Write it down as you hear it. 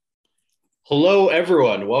Hello,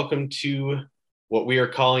 everyone. Welcome to what we are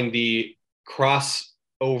calling the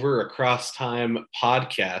Crossover Across Time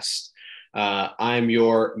podcast. I'm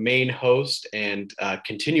your main host and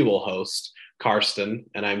continual host, Karston,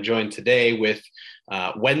 and I'm joined today with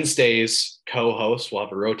Wednesday's co-host. We'll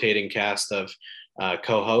have a rotating cast of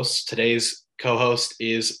co-hosts. Today's co-host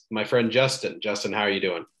is my friend Justin. Justin, how are you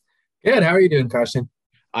doing? Good. How are you doing, Karston?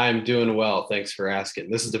 I'm doing well. Thanks for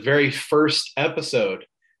asking. This is the very first episode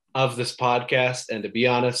of this podcast. And to be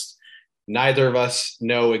honest, neither of us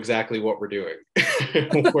know exactly what we're doing.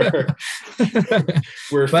 we're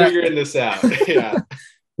we're But figuring this out. Yeah.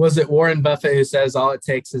 was it Warren Buffett who says all it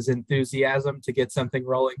takes is enthusiasm to get something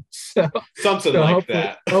rolling? So, Something so like hopefully,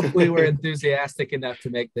 that. hopefully we're enthusiastic enough to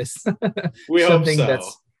make this We hope something so.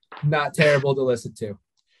 that's not terrible to listen to.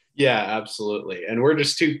 Yeah, absolutely. And we're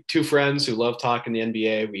just two friends who love talking the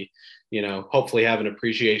NBA. We, hopefully have an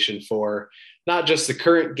appreciation for not just the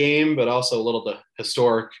current game, but also a little the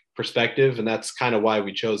historic perspective. And that's kind of why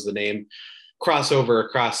we chose the name Crossover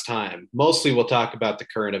Across Time. Mostly we'll talk about the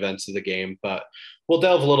current events of the game, but we'll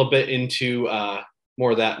delve a little bit into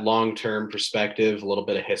more of that long-term perspective, a little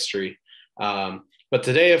bit of history. But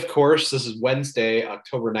today, of course, this is Wednesday,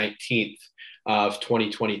 October 19th of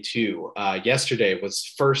 2022. Yesterday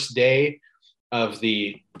was first day of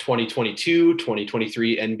the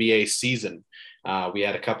 2022-2023 NBA season. We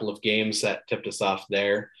had a couple of games that tipped us off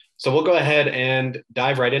there. So we'll go ahead and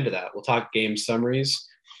dive right into that. We'll talk game summaries.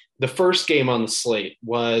 The first game on the slate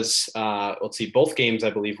was, let's see, both games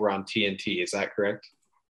I believe were on TNT. Is that correct?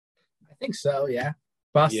 I think so. Yeah.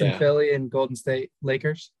 Boston, Yeah. Philly, and Golden State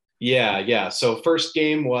Lakers. Yeah. So first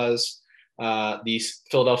game was the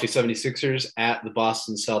Philadelphia 76ers at the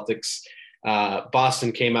Boston Celtics.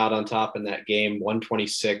 Boston came out on top in that game,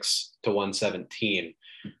 126 to 117.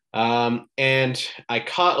 And I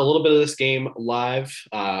caught a little bit of this game live.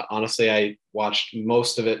 Honestly, I watched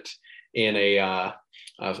most of it in a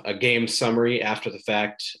game summary after the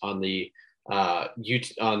fact on the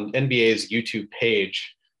on NBA's YouTube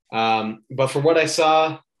page. But from what I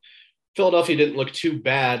saw, Philadelphia didn't look too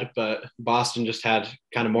bad, but Boston just had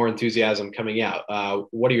kind of more enthusiasm coming out.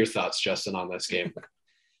 What are your thoughts, Justin, on this game?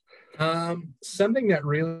 Something that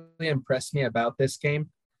really impressed me about this game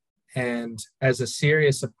and as a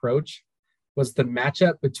serious approach was the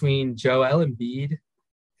matchup between Joel Embiid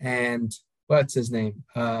and what's his name?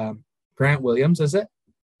 Grant Williams, is it?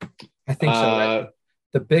 I think so, right? Uh,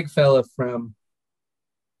 The big fella from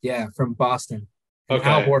Boston and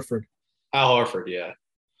Al okay, Horford. Al Horford, yeah,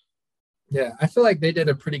 Yeah, I feel like they did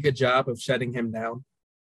a pretty good job of shutting him down.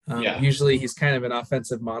 yeah, Usually he's kind of an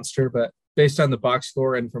offensive monster, but based on the box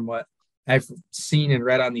score and from what I've seen and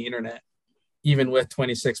read on the internet, even with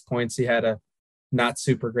 26 points, he had a not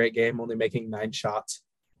super great game, only making 9 shots.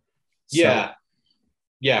 So, yeah.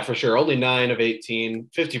 Yeah, for sure. Only 9 of 18,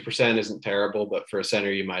 50% isn't terrible, but for a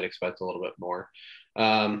center, you might expect a little bit more.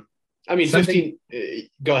 I mean, something, 15,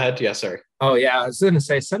 go ahead. Yeah, sorry. oh, yeah, I was going to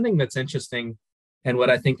say something that's interesting and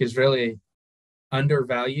what I think is really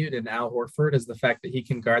undervalued in Al Horford is the fact that he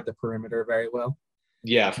can guard the perimeter very well.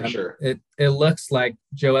 Yeah, for sure. It looks like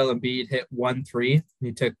Joel Embiid hit 1 3.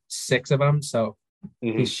 He took 6 of them. So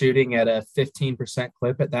he's Hmm. shooting at a 15%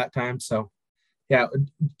 clip at that time. So, yeah,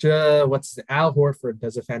 Al Horford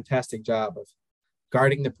does a fantastic job of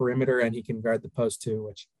guarding the perimeter and he can guard the post too,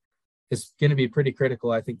 which is going to be pretty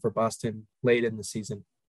critical, I think, for Boston late in the season.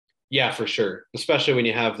 Yeah, for sure. Especially when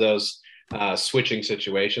you have those switching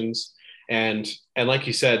situations. And like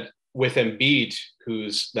you said, with Embiid,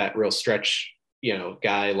 who's that real stretch,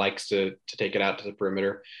 guy likes to take it out to the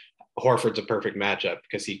perimeter. Horford's a perfect matchup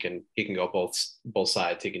because he can go both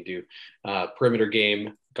sides. He can do perimeter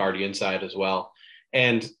game, guard inside as well.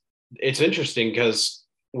 And it's interesting because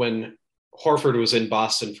when Horford was in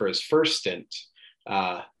Boston for his first stint,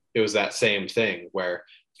 it was that same thing where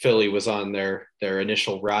Philly was on their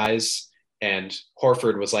initial rise, and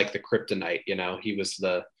Horford was like the kryptonite. He was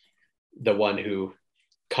the one who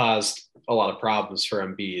caused a lot of problems for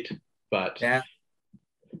Embiid. But Yeah,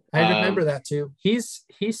 I remember um, that too. He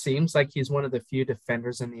seems like he's one of the few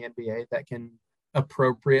defenders in the NBA that can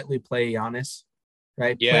appropriately play Giannis,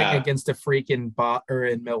 right? Playing yeah, against a freak in bot or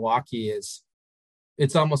in Milwaukee is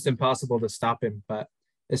it's almost impossible to stop him. But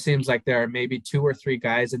it seems like there are maybe 2 or 3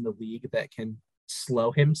 guys in the league that can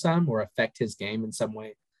slow him some or affect his game in some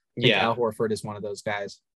way. I think yeah, Al Horford is one of those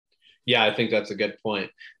guys. yeah. I think that's a good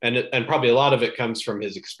point, and probably a lot of it comes from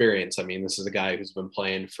his experience. I mean, this is a guy who's been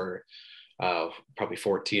playing for probably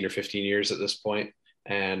 14 or 15 years at this point,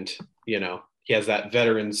 and he has that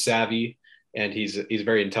veteran savvy, and he's a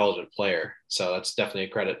very intelligent player. So that's definitely a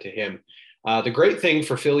credit to him. The great thing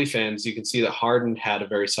for Philly fans, you can see that Harden had a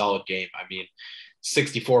very solid game. I mean,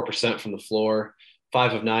 64% from the floor,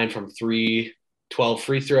 5 of 9 from three, 12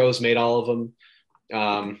 free throws, made all of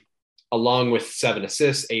them, along with 7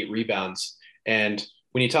 assists, 8 rebounds. And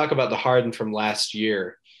when you talk about the Harden from last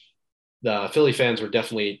year, the Philly fans were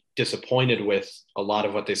definitely disappointed with a lot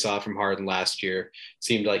of what they saw from Harden last year. It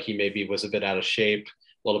seemed like he maybe was a bit out of shape,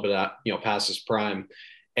 a little bit out, past his prime.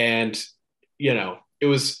 And, it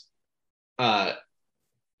was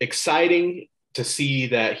exciting to see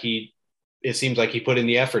that it seems like he put in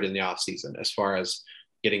the effort in the offseason as far as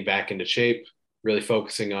getting back into shape, really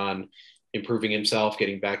focusing on improving himself,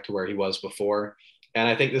 getting back to where he was before. And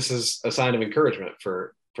I think this is a sign of encouragement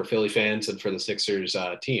for Philly fans and for the Sixers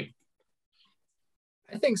team.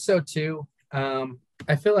 I think so too.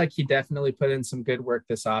 I feel like he definitely put in some good work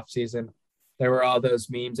this offseason. There were all those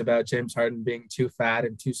memes about James Harden being too fat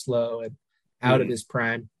and too slow and out of his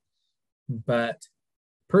prime. But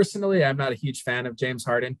personally, I'm not a huge fan of James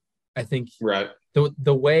Harden. I think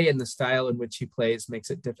the way and the style in which he plays makes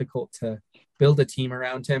it difficult to build a team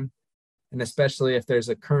around him. And especially if there's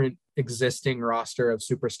a current existing roster of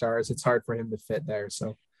superstars, it's hard for him to fit there.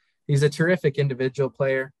 So he's a terrific individual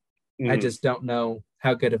player. I just don't know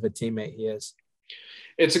how good of a teammate he is.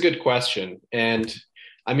 It's a good question. And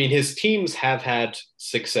I mean, his teams have had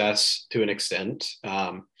success to an extent.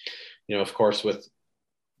 Of course, with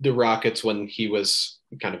the Rockets when he was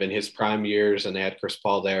kind of in his prime years and they had Chris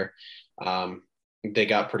Paul there, they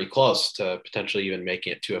got pretty close to potentially even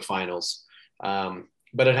making it to a finals.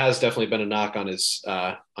 But it has definitely been a knock on his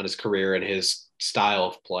career and his style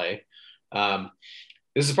of play.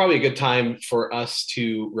 This is probably a good time for us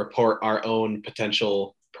to report our own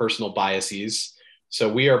potential personal biases.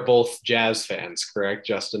 So we are both Jazz fans, correct,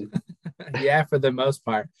 Justin? Yeah, for the most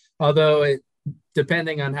part. Although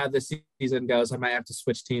depending on how the season goes, I might have to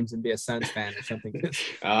switch teams and be a Suns fan or something.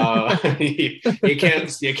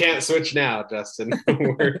 You can't switch now, Justin.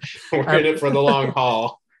 We're in it for the long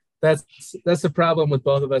haul. That's the problem with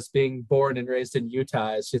both of us being born and raised in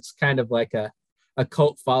Utah. It's kind of like a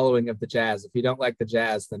cult following of the Jazz. If you don't like the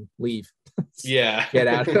Jazz, then leave. Yeah. Get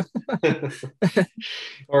out.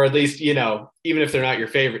 Or at least, even if they're not your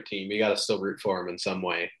favorite team, you got to still root for them in some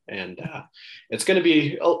way. And it's going to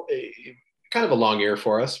be kind of a long year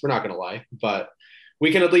for us. We're not going to lie, but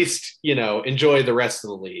we can at least, enjoy the rest of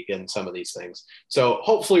the league and some of these things. So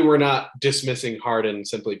hopefully we're not dismissing Harden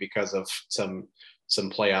simply because of some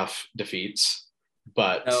playoff defeats.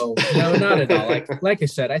 But no, not at all. Like I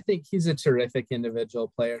said, I think he's a terrific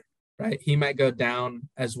individual player, right? He might go down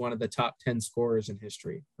as one of the top 10 scorers in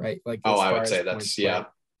history, right? Like, I would say that's, yeah.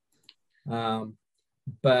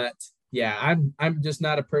 But yeah, I'm just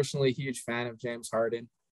not a personally huge fan of James Harden.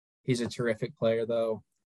 He's a terrific player though.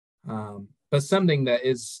 But something that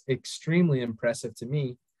is extremely impressive to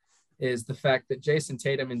me is the fact that Jason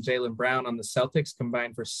Tatum and Jaylen Brown on the Celtics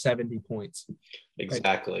combined for 70 points.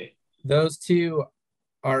 Exactly. Right? Those two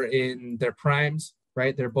are in their primes,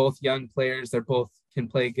 right? They're both young players. They're both can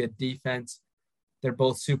play good defense. They're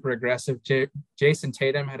both super aggressive. Jason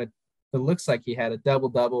Tatum it looks like he had a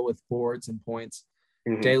double-double with boards and points.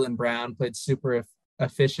 Jaylen Brown played super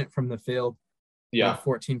efficient from the field. Yeah.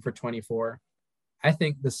 14 for 24. I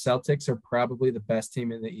think the Celtics are probably the best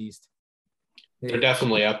team in the East. They're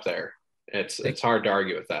definitely up there. It's hard to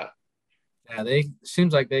argue with that. Yeah,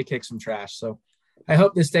 seems like they kick some trash. So I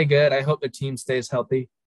hope they stay good. I hope their team stays healthy.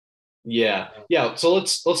 Yeah. So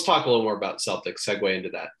let's talk a little more about Celtics, segue into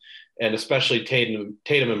that. And especially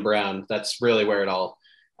Tatum and Brown. That's really where it all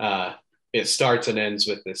it starts and ends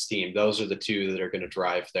with this team. Those are the two that are going to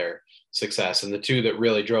drive their success, and the two that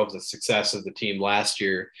really drove the success of the team last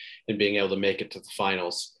year in being able to make it to the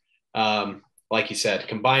finals. Like you said,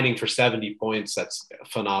 combining for 70 points, that's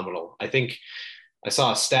phenomenal. I think I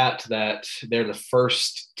saw a stat that they're the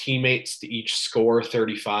first teammates to each score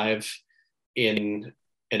 35 in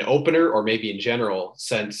an opener or maybe in general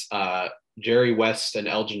since Jerry West and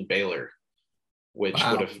Elgin Baylor, which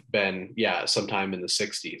would have been, sometime in the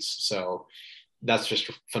 60s. So that's just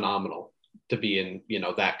phenomenal to be in,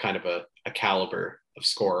 that kind of a caliber of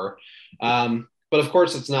scorer. But of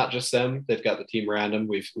course, it's not just them. They've got the team around them.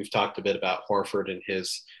 We've talked a bit about Horford and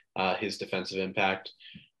his defensive impact.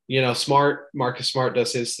 Marcus Smart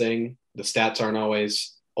does his thing. The stats aren't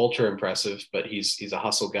always ultra impressive, but he's a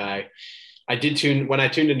hustle guy. When I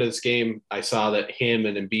tuned into this game, I saw that him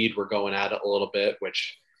and Embiid were going at it a little bit,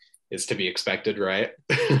 which is to be expected, right?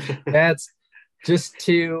 That's just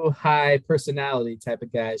two high personality type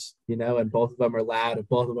of guys, and both of them are loud and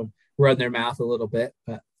both of them run their mouth a little bit.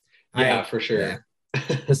 But for sure. Yeah.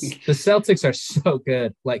 The Celtics are so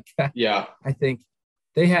good. I think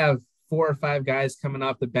they have 4 or 5 guys coming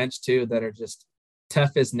off the bench too that are just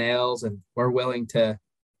tough as nails and are willing to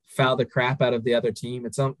foul the crap out of the other team.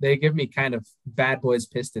 They give me kind of Bad Boys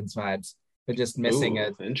Pistons vibes, but just missing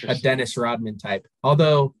a Dennis Rodman type.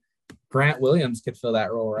 Although Grant Williams could fill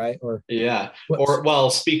that role, right? Or yeah. Or well,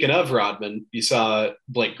 speaking of Rodman, you saw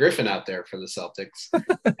Blake Griffin out there for the Celtics,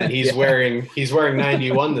 and he's wearing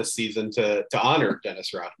 91 this season to honor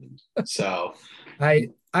Dennis Rodman. So I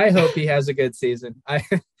hope he has a good season.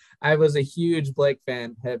 I was a huge Blake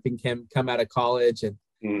fan, having him come out of college and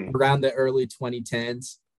around the early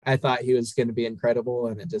 2010s. I thought he was going to be incredible,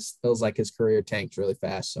 and it just feels like his career tanked really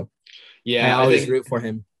fast. So yeah, I always root for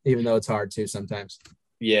him, even though it's hard too sometimes.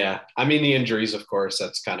 Yeah. I mean, the injuries, of course,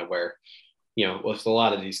 that's kind of where, with a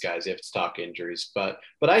lot of these guys, you have to talk injuries. But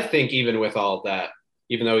I think even with all that,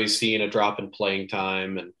 even though he's seeing a drop in playing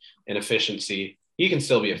time and efficiency, he can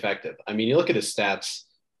still be effective. I mean, you look at his stats,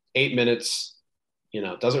 8 minutes,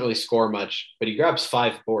 doesn't really score much, but he grabs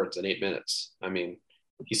 5 boards in 8 minutes. I mean,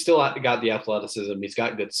 he's still got the athleticism. He's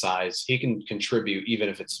got good size. He can contribute, even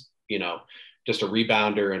if it's, just a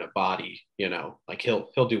rebounder and a body, like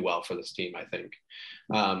he'll do well for this team, I think.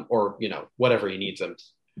 Or, whatever he needs him,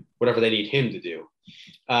 whatever they need him to do.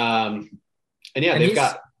 And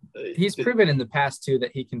yeah, he's proven in the past too,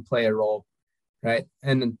 that he can play a role. Right.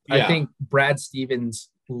 And I think Brad Stevens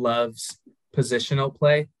loves positional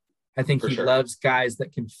play. I think he loves guys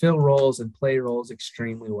that can fill roles and play roles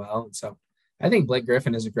extremely well. And so I think Blake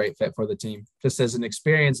Griffin is a great fit for the team, just as an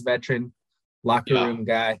experienced veteran, locker room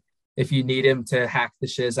guy. If you need him to hack the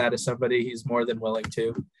shiz out of somebody, he's more than willing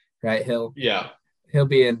to, right? He'll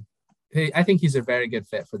be in. I think he's a very good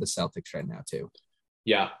fit for the Celtics right now too.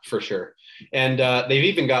 Yeah, for sure. And they've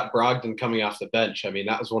even got Brogdon coming off the bench. I mean,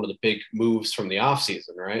 that was one of the big moves from the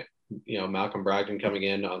offseason, right? Malcolm Brogdon coming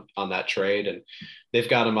in on that trade, and they've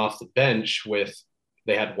got him off the bench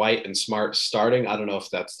they had White and Smart starting. I don't know if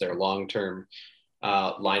that's their long-term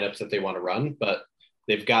lineups that they want to run, but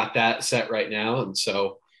they've got that set right now. And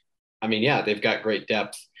so, I mean, yeah, they've got great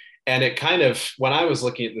depth. And it kind of, when I was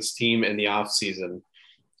looking at this team in the offseason,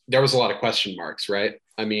 there was a lot of question marks, right?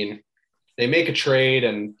 I mean, they make a trade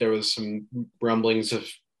and there was some rumblings of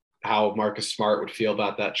how Marcus Smart would feel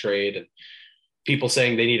about that trade, and people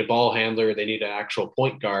saying they need a ball handler, they need an actual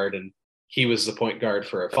point guard, and he was the point guard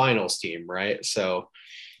for a finals team, right? So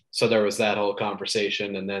there was that whole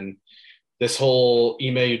conversation. And then this whole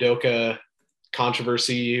Ime Udoka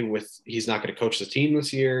controversy with he's not going to coach the team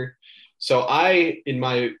this year. So in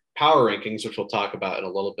my power rankings, which we'll talk about in a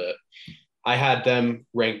little bit, I had them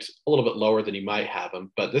ranked a little bit lower than you might have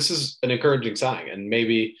them, but this is an encouraging sign. And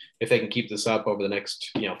maybe if they can keep this up over the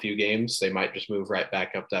next, few games, they might just move right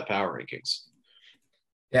back up that power rankings.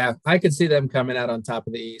 Yeah, I could see them coming out on top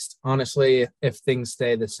of the East. Honestly, if things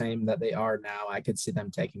stay the same that they are now, I could see them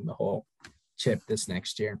taking the whole chip this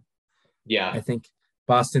next year. Yeah. I think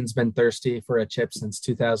Boston's been thirsty for a chip since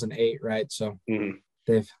 2008, right? So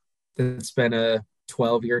it's been a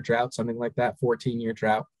 12-year drought, something like that, 14-year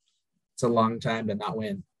drought. It's a long time to not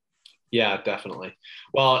win. Yeah, definitely.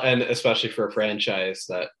 Well, and especially for a franchise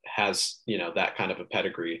that has, that kind of a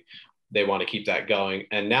pedigree, they want to keep that going.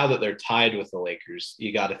 And now that they're tied with the Lakers,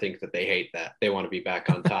 you got to think that they hate that. They want to be back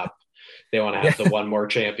on top. They want to have the one more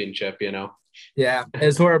championship, Yeah,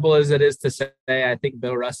 as horrible as it is to say, I think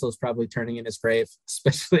Bill Russell is probably turning in his grave,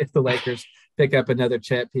 especially if the Lakers pick up another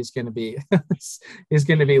chip. He's going to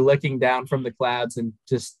be looking down from the clouds and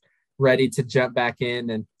just ready to jump back in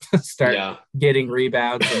and start getting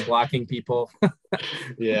rebounds and blocking people.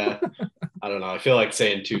 Yeah, I don't know. I feel like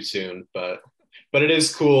saying too soon, but it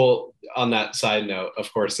is cool on that side note,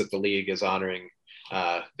 of course, that the league is honoring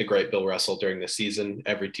the great Bill Russell during the season.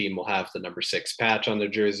 Every team will have the number 6 patch on their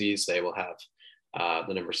jerseys. They will have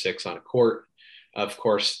the number 6 on a court. Of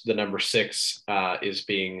course, the number 6 is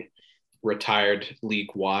being retired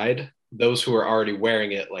league-wide. Those who are already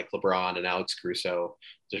wearing it, like LeBron and Alex Caruso,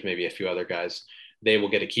 there's maybe a few other guys, they will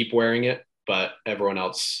get to keep wearing it, but everyone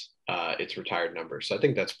else, it's retired number. So I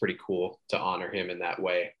think that's pretty cool to honor him in that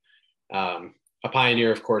way. A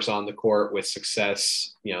pioneer, of course, on the court with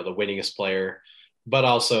success, the winningest player, but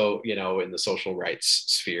also, in the social rights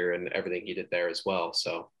sphere and everything he did there as well.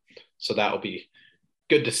 So that will be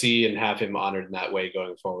good to see and have him honored in that way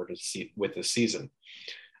going forward with this season.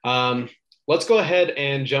 Let's go ahead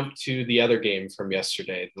and jump to the other game from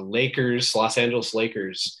yesterday. The Los Angeles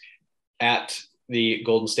Lakers at the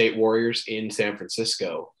Golden State Warriors in San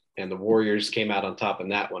Francisco. And the Warriors came out on top in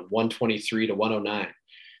that one, 123-109.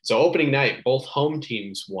 So opening night, both home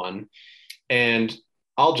teams won. And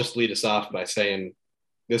I'll just lead us off by saying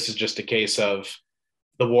this is just a case of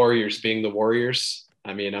the Warriors being the Warriors.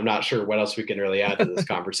 I mean, I'm not sure what else we can really add to this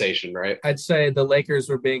conversation, right? I'd say the Lakers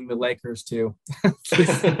were being the Lakers too.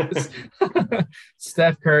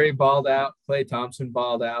 Steph Curry balled out. Klay Thompson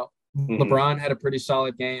balled out. Mm-hmm. LeBron had a pretty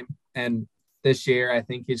solid game. And this year, I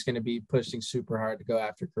think he's going to be pushing super hard to go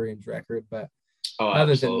after Kareem's record. But Oh,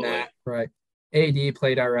 other than absolutely. that, right, AD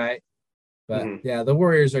played all right. But Mm-hmm. yeah, the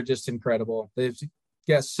Warriors are just incredible. They've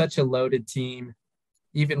got such a loaded team,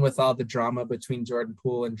 even with all the drama between Jordan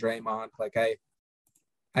Poole and Draymond. Like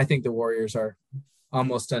I think the Warriors are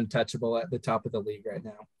almost untouchable at the top of the league right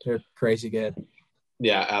now. They're crazy good.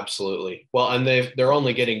 Yeah, absolutely. Well, and they're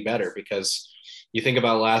only getting better because you think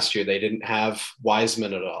about last year, they didn't have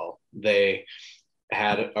Wiseman at all. They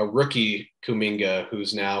had a rookie Kuminga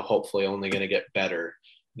who's now hopefully only going to get better.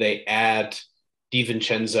 They add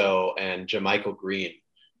DiVincenzo and Jamichael Green,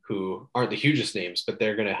 who aren't the hugest names, but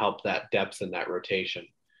they're going to help that depth in that rotation.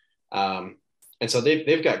 Um, and so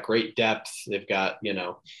they've got great depth. They've got,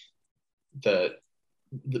 the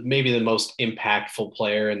maybe the most impactful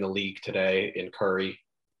player in the league today in Curry.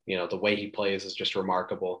 The way he plays is just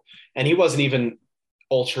remarkable. And he wasn't even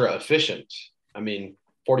ultra efficient. I mean,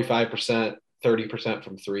 45%, 30%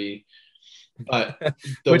 from three. But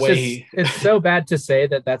the Which way is it's so bad to say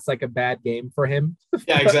that that's like a bad game for him.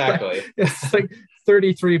 yeah, exactly. It's like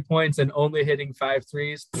 33 points and only hitting 5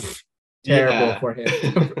 threes. Terrible Yeah. for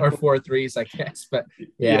him. Or 4 threes, I guess. But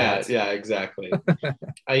Yeah, exactly.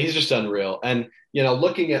 He's just unreal. And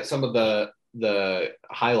looking at some of the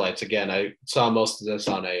highlights again, I saw most of this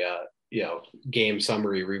on a game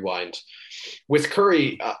summary rewind. With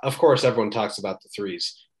Curry, of course, everyone talks about the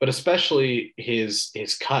threes, but especially his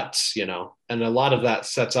cuts, and a lot of that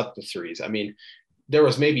sets up the threes. I mean, there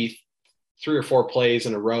was maybe 3 or 4 plays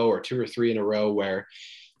in a row, or 2 or 3 in a row where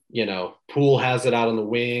Poole has it out on the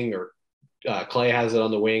wing, or Klay has it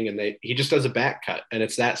on the wing, and he just does a back cut, and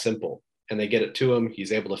it's that simple. And they get it to him.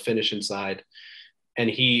 He's able to finish inside, and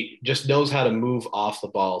he just knows how to move off the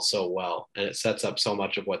ball so well, and it sets up so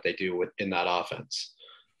much of what they do in that offense.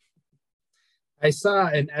 I saw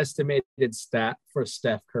an estimated stat for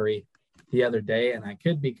Steph Curry the other day, and I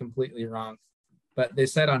could be completely wrong, but they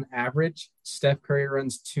said on average, Steph Curry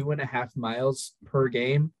runs 2.5 miles per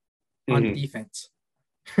game on defense.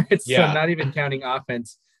 So Yeah, not even counting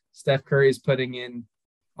offense, Steph Curry is putting in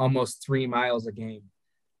almost 3 miles a game.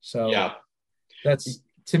 So yeah, that's,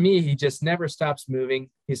 to me, he just never stops moving.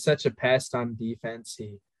 He's such a pest on defense.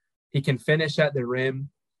 He can finish at the rim.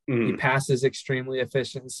 He passes extremely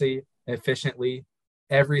efficiently.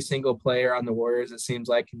 Every single player on the Warriors, it seems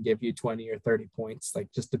like, can give you 20 or 30 points.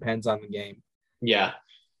 Like, just depends on the game. yeah.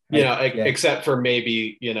 Yeah. Except for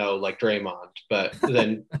maybe, like Draymond, but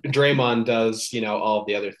then Draymond does, all of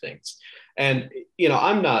the other things. And,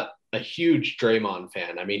 I'm not a huge Draymond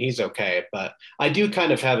fan. I mean, he's okay, but I do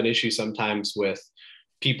kind of have an issue sometimes with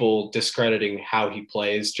people discrediting how he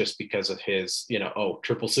plays just because of his,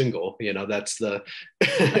 triple single, that's the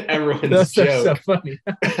everyone's Those are so joke. funny.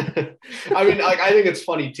 I mean, like, I think it's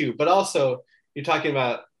funny too, but also you're talking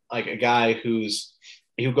about like a guy who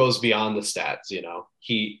goes beyond the stats.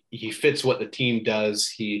 He fits what the team does.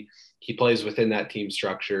 He plays within that team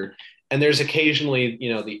structure. And there's occasionally,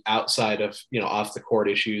 the outside of, off the court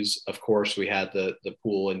issues. Of course, we had the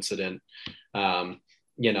Poole incident.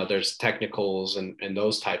 There's technicals and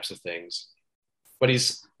those types of things. But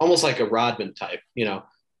he's almost like a Rodman type,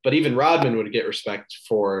 But even Rodman would get respect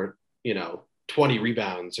for, 20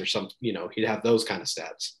 rebounds or something. He'd have those kind of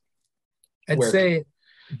stats. I'd say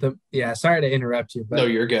sorry to interrupt you, but no,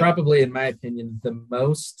 you're good. Probably, in my opinion, the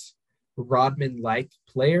most Rodman-like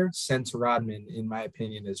player since Rodman, in my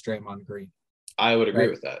opinion, is Draymond Green. I would agree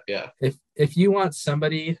with that. Yeah. If you want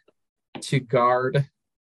somebody to guard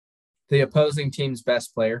the opposing team's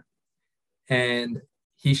best player, and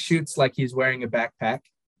he shoots like he's wearing a backpack.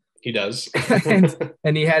 He does.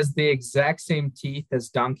 and he has the exact same teeth as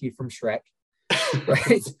Donkey from Shrek,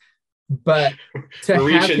 right? But we're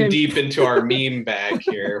reaching deep into our meme bag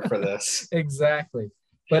here for this. Exactly.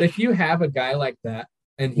 But if you have a guy like that,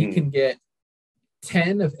 and he can get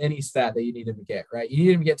 10 of any stat that you need him to get, right? You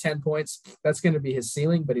need him to get 10 points. That's going to be his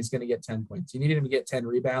ceiling, but he's going to get 10 points. You need him to get 10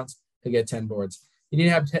 rebounds. He'll get 10 boards. You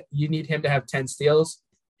need him to have 10 steals.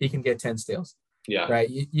 He can get 10 steals. Yeah. Right.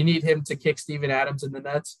 You need him to kick Steven Adams in the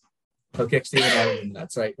nuts. He'll kick Steven Adams in the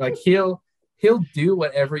nuts. Right. Like he'll do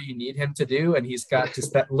whatever you need him to do, and he's got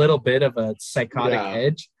just that little bit of a psychotic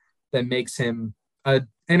edge that makes him an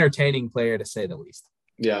entertaining player, to say the least.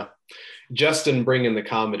 Yeah. Justin bringing the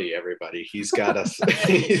comedy, everybody. He's got us.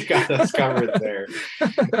 He's got us covered there.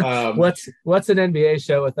 What's an NBA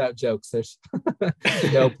show without jokes? There's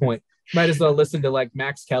no point. Might as well listen to like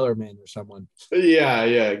Max Kellerman or someone. Yeah,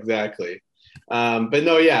 exactly. But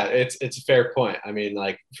no, yeah, it's a fair point. I mean,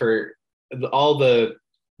 like for all the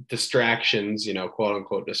distractions, quote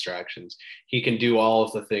unquote distractions, he can do all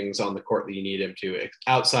of the things on the court that you need him to,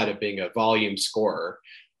 outside of being a volume scorer.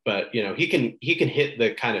 But he can hit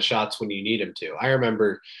the kind of shots when you need him to. I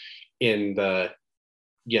remember in the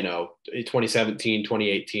 2017,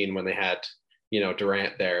 2018 when they had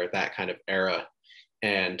Durant there, that kind of era,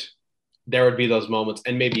 and there would be those moments,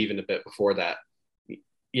 and maybe even a bit before that,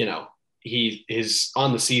 you know, he is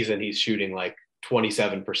on the season, he's shooting like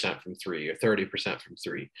 27% from three or 30% from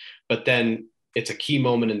three. But then it's a key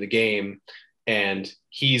moment in the game and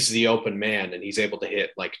he's the open man and he's able to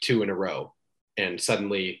hit like two in a row. And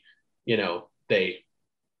suddenly, they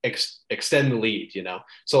extend the lead,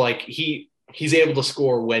 So like he's able to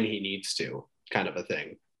score when he needs to, kind of a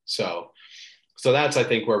thing. So that's, I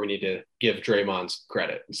think, where we need to give Draymond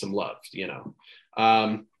credit and some love,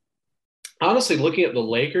 Honestly, looking at the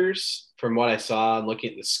Lakers, from what I saw and looking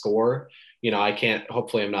at the score, I can't,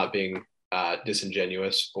 hopefully I'm not being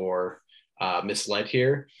disingenuous or misled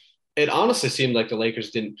here. It honestly seemed like the Lakers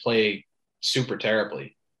didn't play super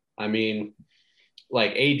terribly. I mean,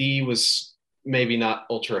 like AD was maybe not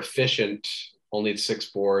ultra efficient, only 6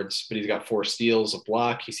 boards, but he's got 4 steals, a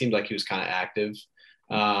block. He seemed like he was kind of active.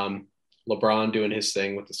 LeBron doing his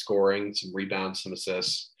thing with the scoring, some rebounds, some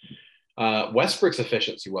assists. Westbrook's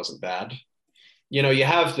efficiency wasn't bad. You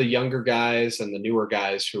have the younger guys and the newer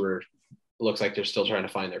guys who are, looks like they're still trying to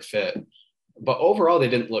find their fit. But overall, they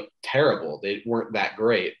didn't look terrible. They weren't that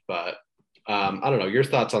great. But I don't know. Your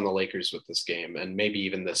thoughts on the Lakers with this game and maybe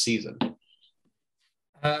even this season?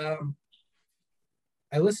 I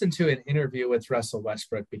listened to an interview with Russell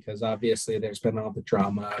Westbrook because obviously there's been all the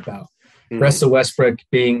drama about Russell Westbrook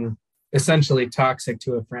being essentially toxic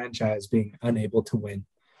to a franchise, being unable to win.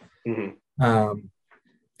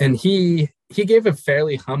 And he gave a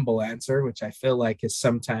fairly humble answer, which I feel like is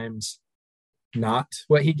sometimes not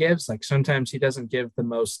what he gives. Like sometimes he doesn't give the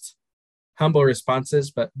most humble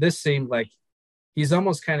responses, but this seemed like he's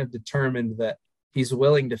almost kind of determined that he's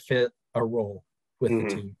willing to fit a role with the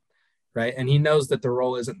team, right? And he knows that the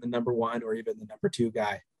role isn't the number 1 or even the number 2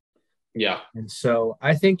 guy. Yeah. And so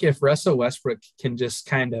I think if Russell Westbrook can just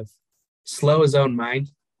kind of slow his own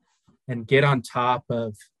mind and get on top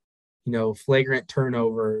of, flagrant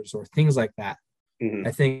turnovers or things like that,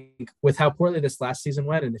 I think with how poorly this last season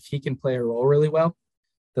went, and if he can play a role really well,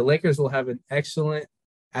 the Lakers will have an excellent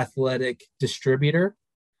athletic distributor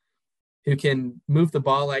who can move the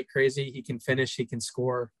ball like crazy. He can finish, he can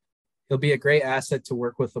score. He'll be a great asset to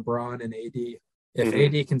work with LeBron and AD. If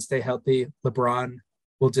AD can stay healthy, LeBron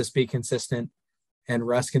will just be consistent and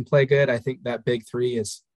Russ can play good. I think that big 3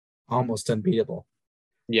 is almost unbeatable.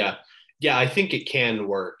 Yeah. Yeah, I think it can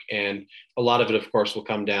work. And a lot of it, of course, will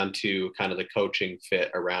come down to kind of the coaching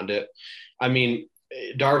fit around it. I mean,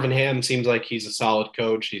 Darvin Ham seems like he's a solid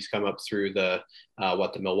coach. He's come up through the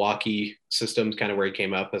Milwaukee systems, kind of where he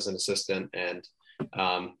came up as an assistant and,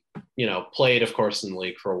 played, of course, in the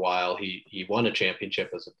league for a while. He won a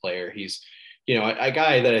championship as a player. He's, a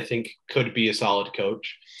guy that I think could be a solid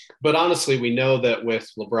coach. But honestly, we know that with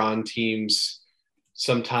LeBron teams,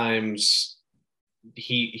 sometimes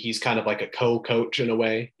he's kind of like a co-coach in a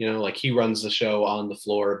way, like he runs the show on the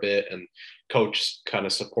floor a bit and coach kind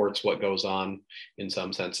of supports what goes on in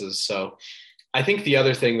some senses. So I think the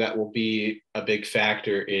other thing that will be a big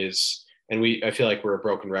factor is, and I feel like we're a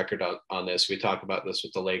broken record on this. We talk about this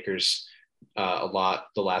with the Lakers a lot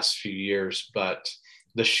the last few years, but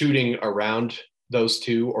the shooting around those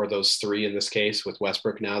 2 or those 3 in this case with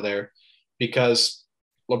Westbrook now there, because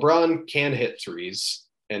LeBron can hit threes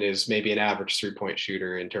and is maybe an average 3-point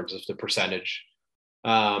shooter in terms of the percentage.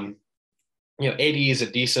 AD is a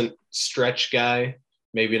decent stretch guy,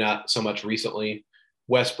 maybe not so much recently.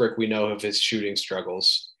 Westbrook, we know of his shooting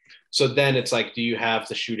struggles. So then it's like, do you have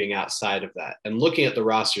the shooting outside of that? And looking at the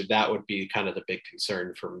roster, that would be kind of the big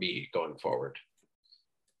concern for me going forward.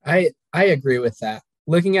 I agree with that.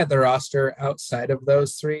 Looking at the roster outside of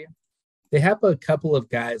those 3, they have a couple of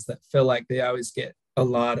guys that feel like they always get a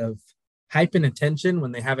lot of hype and attention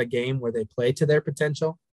when they have a game where they play to their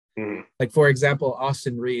potential. Like, for example,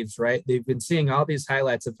 Austin Reeves, right? They've been seeing all these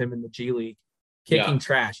highlights of him in the G League, kicking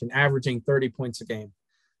trash and averaging 30 points a game.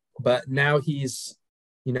 But now he's,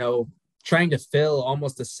 trying to fill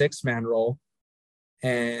almost a 6-man role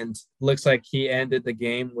and looks like he ended the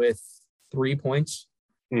game with 3 points.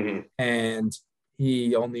 And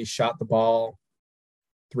he only shot the ball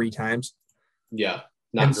 3 times. Yeah.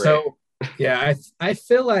 Not and great. So, yeah, I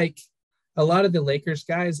feel like a lot of the Lakers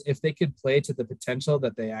guys, if they could play to the potential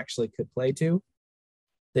that they actually could play to,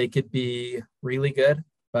 they could be really good.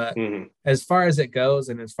 But Mhm. as far as it goes,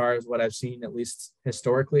 and as far as what I've seen, at least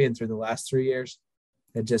historically and through the last 3 years,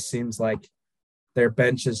 it just seems like their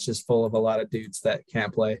bench is just full of a lot of dudes that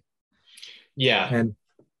can't play. Yeah. And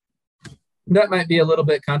that might be a little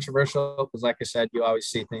bit controversial because, like I said, you always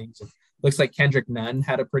see things. And looks like Kendrick Nunn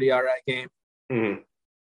had a pretty all right game. Mhm.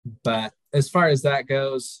 But as far as that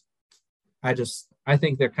goes, I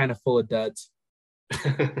think they're kind of full of duds.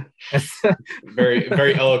 Very,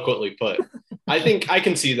 very eloquently put. I think I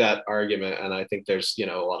can see that argument, and I think there's a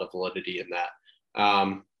lot of validity in that.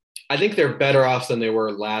 I think they're better off than they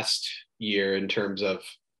were last year in terms of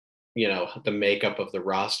the makeup of the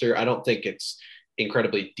roster. I don't think it's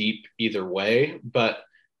incredibly deep either way, but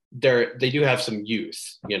they do have some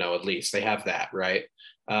youth. At least they have that, right?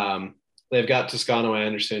 They've got Toscano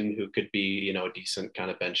Anderson, who could be a decent kind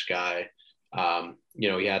of bench guy.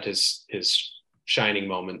 He had his shining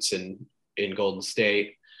moments in Golden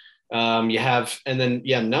State. You have, and then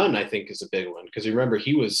Nunn I think is a big one because remember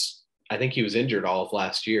I think he was injured all of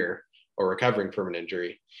last year or recovering from an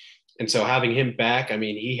injury, and so having him back, I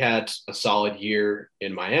mean, he had a solid year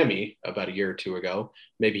in Miami about a year or two ago.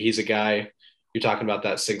 Maybe he's a guy you're talking about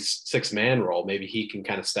that six man role. Maybe he can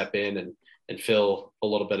kind of step in and fill a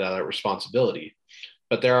little bit of that responsibility.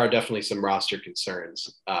 But there are definitely some roster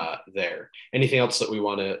concerns there. Anything else that we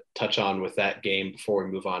want to touch on with that game before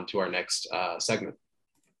we move on to our next segment?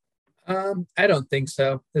 I don't think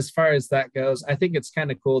so. As far as that goes, I think it's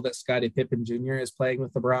kind of cool that Scottie Pippen Jr. is playing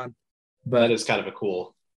with LeBron. But that is kind of a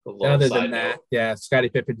cool little other side than that, note. yeah, Scottie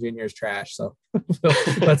Pippen Jr. is trash. So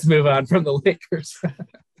let's move on from the Lakers.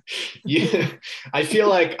 Yeah, I feel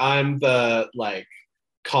like I'm the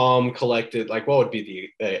calm, collected. What would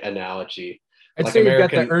be the analogy? I'd Like say you've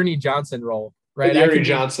got the American Ernie Johnson role, right? Ernie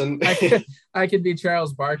Johnson. I could be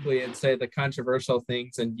Charles Barkley and say the controversial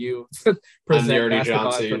things, and you I'm the present Ernie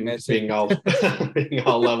basketball Johnson information. being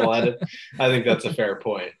all level-headed. I think that's a fair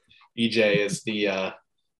point. EJ is the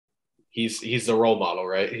he's the role model,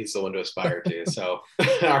 right? He's the one to aspire to. So,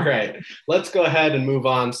 all right, let's go ahead and move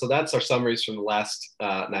on. So that's our summaries from the last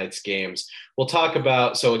night's games. We'll talk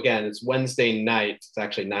about. So again, it's Wednesday night. It's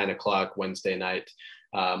actually 9:00 Wednesday night.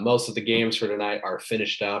 Most of the games for tonight are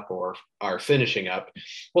finished up or are finishing up.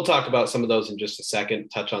 We'll talk about some of those in just a second,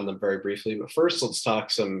 touch on them very briefly. But first, let's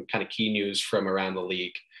talk some kind of key news from around the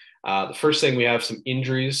league. The first thing, we have some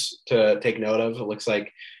injuries to take note of. It looks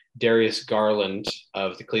like Darius Garland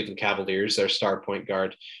of the Cleveland Cavaliers, their star point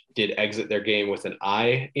guard, did exit their game with an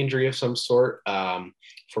eye injury of some sort. From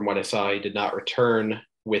what I saw, he did not return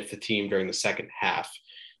with the team during the second half.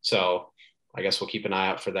 So I guess we'll keep an eye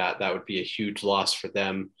out for that. That would be a huge loss for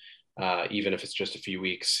them, even if it's just a few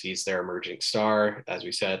weeks. He's their emerging star. As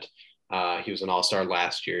we said, he was an all-star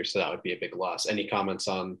last year, so that would be a big loss. Any comments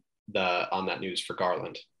on that news for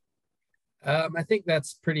Garland? I think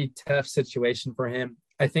that's a pretty tough situation for him.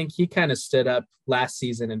 I think he kind of stood up last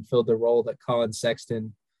season and filled the role that Colin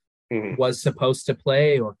Sexton was supposed to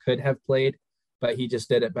play or could have played, but he just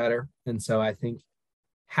did it better. And so I think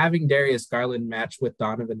having Darius Garland match with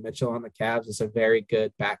Donovan Mitchell on the Cavs is a very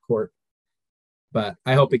good backcourt. But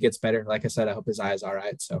I hope it gets better. Like I said, I hope his eye is all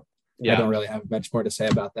right. So I don't really have much more to say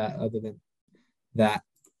about that other than that.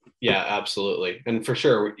 Yeah, absolutely. And for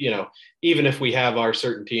sure, even if we have our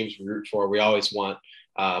certain teams we root for, we always want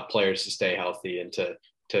players to stay healthy and to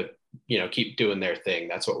keep doing their thing.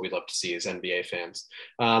 That's what we love to see as NBA fans.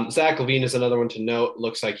 Zach LaVine is another one to note.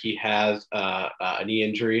 Looks like he has a knee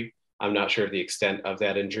injury. I'm not sure of the extent of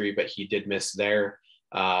that injury, but he did miss their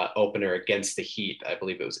opener against the Heat. I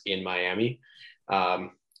believe it was in Miami. So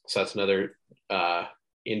that's another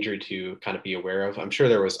injury to kind of be aware of. I'm sure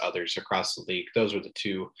there was others across the league. Those were the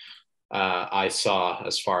two I saw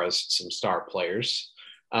as far as some star players.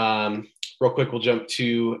 Real quick, we'll jump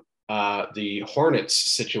to the Hornets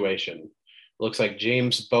situation. Looks like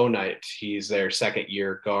James Bouknight, he's their second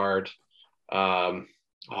year guard.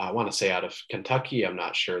 I want to say out of Kentucky. I'm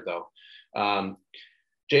not sure though.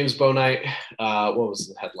 James Bouknight, what was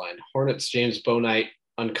the headline? Hornets James Bouknight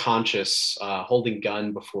unconscious, holding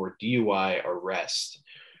gun before DUI arrest.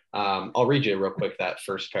 I'll read you real quick that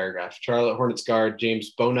first paragraph. Charlotte Hornets guard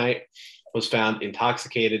James Bouknight was found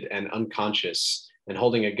intoxicated and unconscious and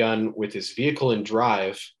holding a gun with his vehicle in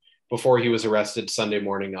drive before he was arrested Sunday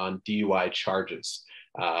morning on DUI charges.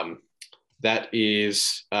 That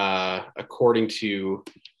is according to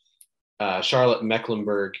Charlotte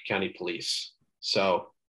Mecklenburg County Police. So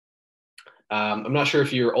I'm not sure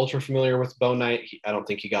if you're ultra familiar with Bouknight. I don't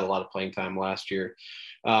think he got a lot of playing time last year.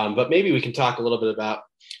 But maybe we can talk a little bit about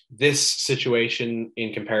this situation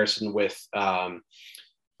in comparison with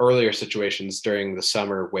earlier situations during the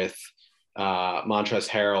summer with Montrezl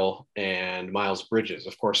Harrell and Miles Bridges.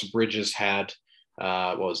 Of course, Bridges had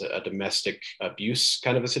what was it, a domestic abuse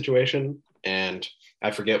kind of a situation, and I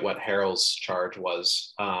forget what Harrell's charge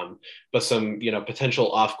was, but some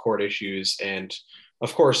potential off court issues. And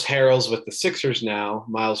of course, Harrell's with the Sixers now.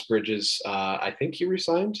 Miles Bridges, I think he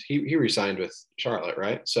resigned. He resigned with Charlotte,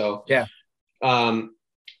 right? So Yeah. um,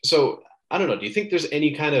 so I don't know. Do you think there's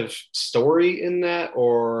any kind of story in that,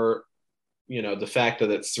 or the fact that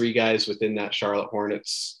it's three guys within that Charlotte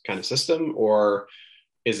Hornets kind of system, or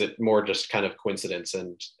is it more just kind of coincidence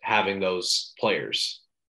and having those players?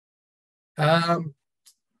 Um,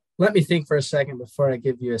 Let me think for a second before I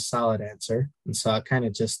give you a solid answer. And so I'll kind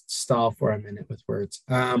of just stall for a minute with words.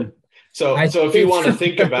 So I if you think want to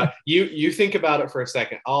think about you think about it for a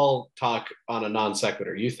second. I'll talk on a non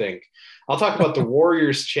sequitur. I'll talk about the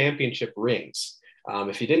Warriors championship rings.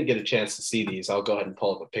 If you didn't get a chance to see these, I'll go ahead and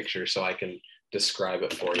pull up a picture so I can describe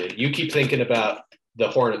it for you. You keep thinking about the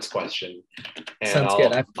Hornets question, and sounds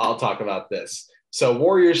good. I'll talk about this. So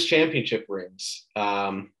Warriors championship rings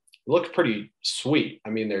look pretty sweet.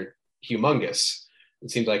 I mean, they're humongous.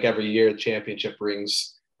 It seems like every year the championship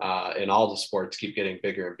rings in all the sports keep getting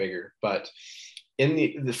bigger and bigger. But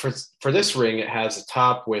in for this ring, it has a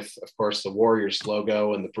top with, of course, the Warriors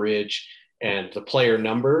logo and the bridge and the player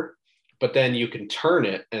number. But then you can turn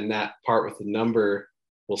it, and that part with the number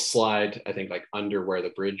will slide, I think, like under where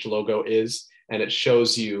the bridge logo is, and it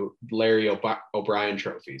shows you Larry O'Brien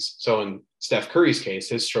trophies. So in Steph Curry's case,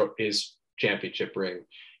 his championship ring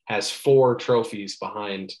has 4 trophies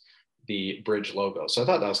behind the bridge logo. So I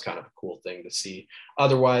thought that was kind of a cool thing to see.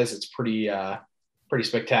 Otherwise, it's pretty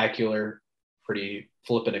spectacular, pretty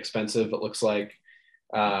flippin' expensive, it looks like.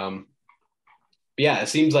 Yeah, it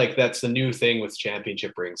seems like that's the new thing with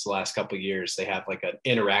championship rings. The last couple of years, they have like an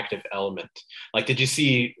interactive element. Like, did you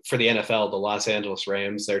see for the NFL, the Los Angeles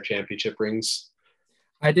Rams, their championship rings?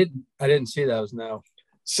 I didn't see those. No.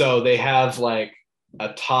 So they have like a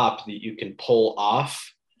top that you can pull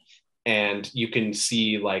off, and you can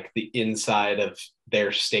see like the inside of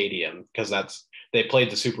their stadium, because they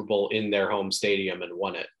played the Super Bowl in their home stadium and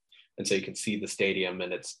won it. And so you can see the stadium,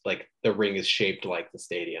 and it's like the ring is shaped like the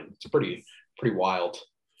stadium. It's pretty wild.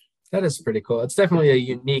 That is pretty cool. It's definitely a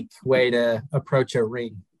unique way to approach a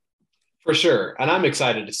ring. For sure. And I'm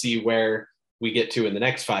excited to see where we get to in the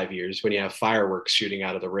next 5 years when you have fireworks shooting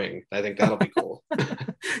out of the ring. I think that'll be cool.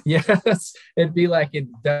 Yes, it'd be like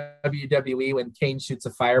in WWE when Kane shoots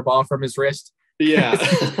a fireball from his wrist. Yeah.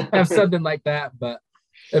 Have something like that, but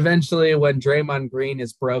eventually when Draymond Green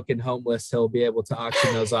is broke and homeless, he'll be able to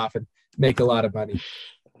auction those off and make a lot of money.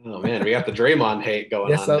 Oh man, we got the Draymond hate going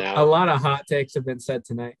Yes, on a now. lot of hot takes have been said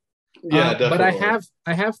tonight. Yeah, definitely. But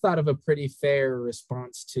I have thought of a pretty fair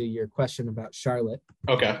response to your question about Charlotte.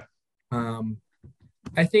 Okay.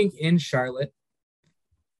 I think in Charlotte,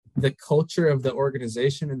 the culture of the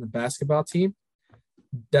organization and the basketball team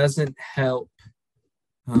doesn't help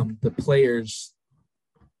the players,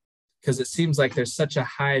 because it seems like there's such a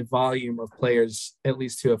high volume of players, at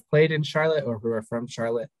least who have played in Charlotte or who are from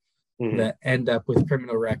Charlotte, that end up with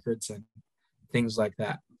criminal records and things like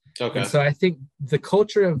that. Okay. And so I think the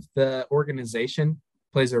culture of the organization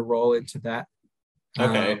plays a role into that.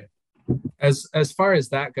 Okay. As far as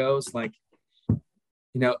that goes, like,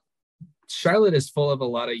 Charlotte is full of a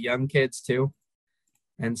lot of young kids too.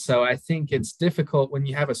 And so I think it's difficult when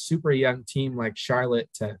you have a super young team like Charlotte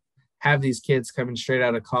to have these kids coming straight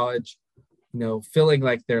out of college, feeling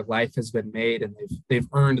like their life has been made and they've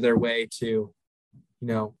earned their way to,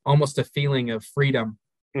 almost a feeling of freedom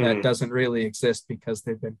that doesn't really exist because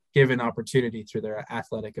they've been given opportunity through their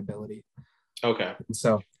athletic ability. Okay. And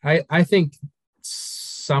so I think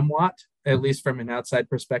somewhat, at least from an outside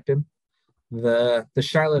perspective, the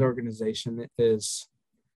Charlotte organization is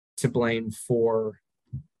to blame for,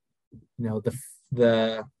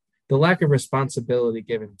 the lack of responsibility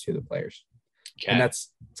given to the players. Okay. And it's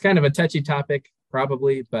kind of a touchy topic,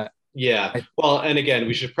 probably, but yeah. Well, and again,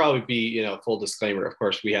 we should probably be, full disclaimer. Of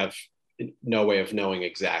course, we have no way of knowing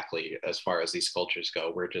exactly as far as these cultures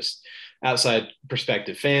go. We're just outside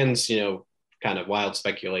perspective fans, kind of wild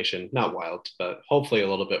speculation, not wild, but hopefully a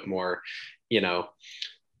little bit more,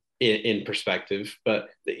 in perspective. But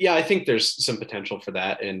yeah, I think there's some potential for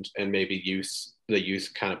that, and maybe the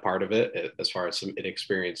youth kind of part of it as far as some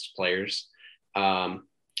inexperienced players.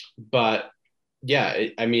 But yeah,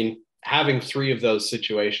 I mean, having 3 of those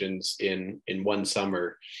situations in one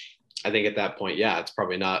summer, I think at that point, yeah, it's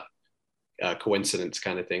probably not a coincidence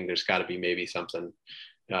kind of thing. There's got to be maybe something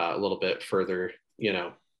a little bit further,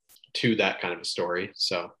 to that kind of a story.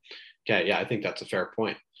 So, okay, yeah, I think that's a fair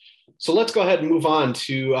point. So let's go ahead and move on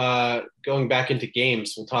to going back into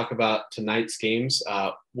games. We'll talk about tonight's games.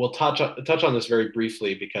 We'll touch on this very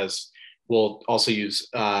briefly because we'll also use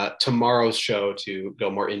tomorrow's show to go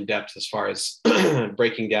more in depth as far as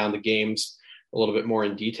breaking down the games a little bit more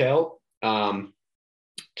in detail.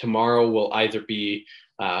 Tomorrow will either be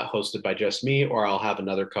hosted by just me or I'll have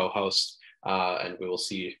another co-host, and we will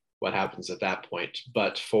see what happens at that point.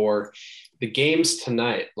 But for the games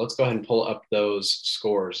tonight, let's go ahead and pull up those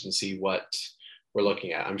scores and see what we're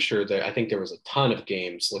looking at. I'm sure I think there was a ton of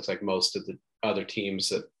games. Looks like most of the other teams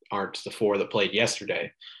that aren't the four that played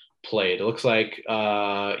yesterday played. It looks like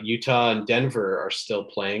Utah and Denver are still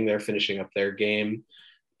playing. They're finishing up their game.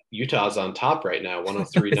 Utah's on top right now,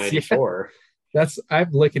 103-94.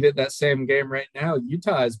 I'm looking at that same game right now.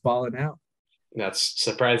 Utah is balling out. That's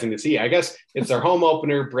surprising to see. I guess it's their home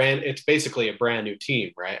opener brand. It's basically a brand new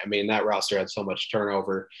team, right? I mean, that roster had so much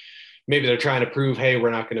turnover. Maybe they're trying to prove, hey,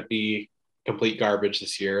 we're not going to be complete garbage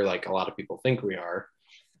this year, like a lot of people think we are.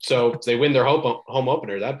 So if they win their home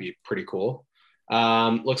opener, that'd be pretty cool.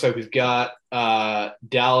 Looks like we've got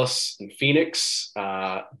Dallas and Phoenix.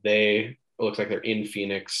 It looks like they're in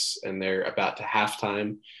Phoenix and they're about to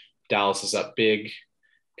halftime. Dallas is up big.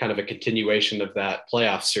 Kind of a continuation of that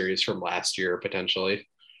playoff series from last year, potentially.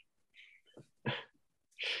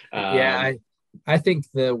 I think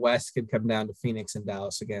the West could come down to Phoenix and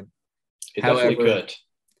Dallas again. It definitely could.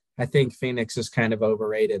 I think Phoenix is kind of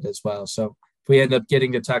overrated as well. So if we end up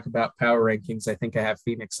getting to talk about power rankings, I think I have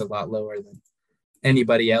Phoenix a lot lower than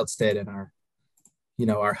anybody else did in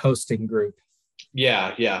our hosting group.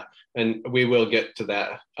 Yeah. And we will get to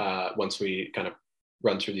that once we kind of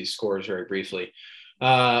run through these scores very briefly.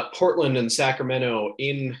 Portland and Sacramento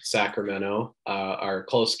in Sacramento are a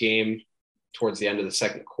close game towards the end of the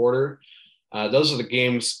second quarter. Those are the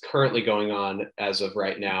games currently going on as of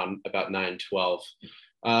right now, about 9-12.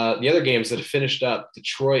 The other games that have finished up,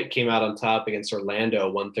 Detroit came out on top against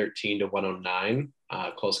Orlando, 113-109,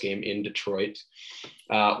 close game in Detroit.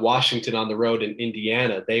 Washington on the road in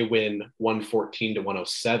Indiana, they win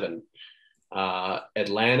 114-107.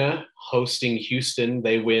 Atlanta hosting Houston,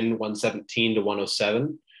 they win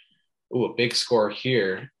 117-107. Ooh, a big score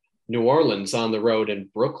here. New Orleans on the road in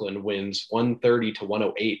Brooklyn wins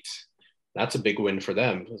 130-108. That's a big win for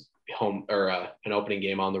them. Home or an opening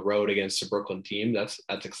game on the road against a Brooklyn team. That's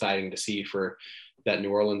exciting to see for that New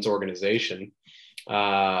Orleans organization.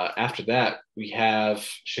 After that, we have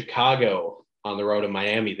Chicago on the road in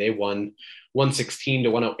Miami. They won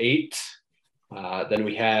 116-108. Then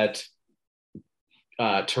we had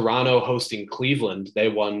Toronto hosting Cleveland. They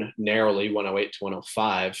won narrowly,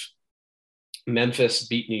 108-105. Memphis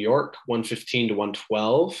beat New York,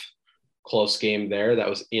 115-112. Close game there. That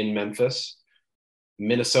was in Memphis.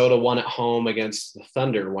 Minnesota won at home against the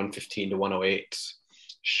Thunder, 115-108.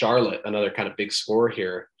 Charlotte, another kind of big score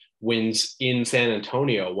here, wins in San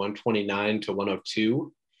Antonio,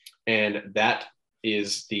 129-102. And that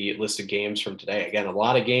is the list of games from today. Again, a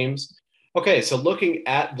lot of games. Okay, so looking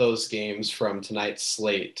at those games from tonight's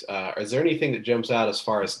slate, is there anything that jumps out as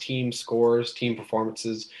far as team scores, team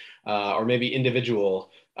performances, or maybe individual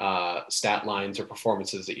stat lines or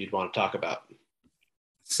performances that you'd want to talk about?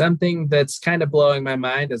 Something that's kind of blowing my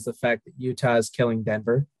mind is the fact that Utah is killing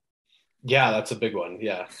Denver. Yeah, that's a big one.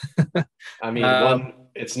 Yeah. I mean,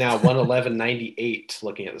 it's now 111-98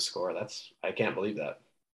 looking at the score. I can't believe that.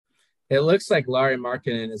 It looks like Lauri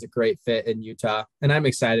Markkanen is a great fit in Utah, and I'm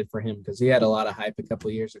excited for him because he had a lot of hype a couple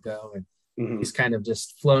of years ago, and he's kind of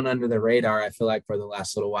just flown under the radar, I feel like, for the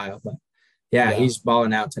last little while. But yeah, he's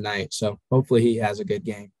balling out tonight, so hopefully he has a good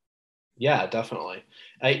game. Yeah, definitely.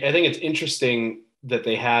 I think it's interesting that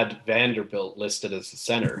they had Vanderbilt listed as the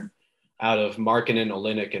center. Out of Markkanen,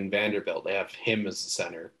 Olynyk, and Vanderbilt, they have him as the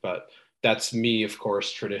center. But that's me, of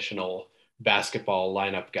course, traditional basketball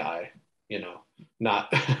lineup guy.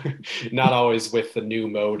 Not always with the new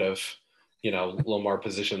mode of, a little more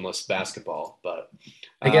positionless basketball. But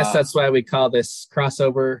I guess that's why we call this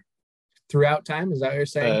crossover throughout time. Is that what you're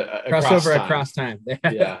saying? Crossover across time.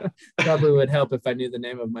 Yeah. Probably would help if I knew the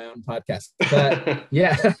name of my own podcast. But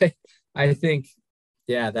yeah, I think,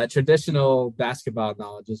 that traditional basketball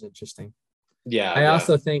knowledge is interesting. Yeah. I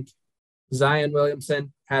also think Zion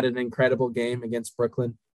Williamson had an incredible game against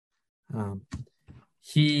Brooklyn.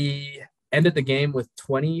 He ended the game with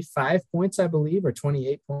 25 points, I believe, or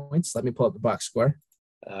 28 points. Let me pull up the box score.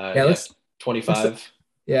 Looks 25.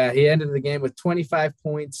 He ended the game with 25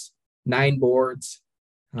 points, 9 boards,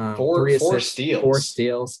 4 steals. 4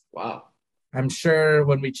 steals. Wow. I'm sure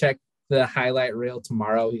when we check the highlight reel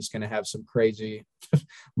tomorrow, he's going to have some crazy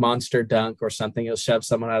monster dunk or something. He'll shove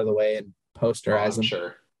someone out of the way and posterize him.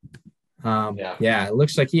 Sure. Yeah. Yeah, it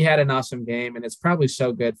looks like he had an awesome game, and it's probably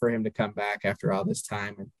so good for him to come back after all this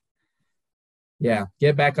time and yeah,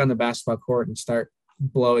 get back on the basketball court and start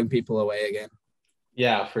blowing people away again.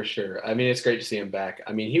 Yeah, for sure. I mean, it's great to see him back.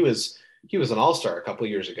 I mean, he was an all-star a couple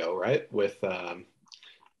years ago, right? With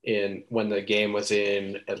in when the game was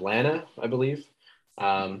in Atlanta, I believe.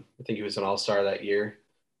 I think he was an all-star that year.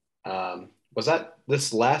 Was that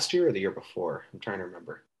this last year or the year before? I'm trying to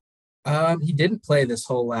remember. He didn't play this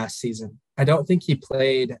whole last season. I don't think he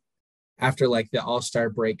played after like the All-Star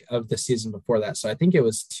break of the season before that. So I think it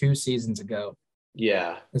was 2 seasons ago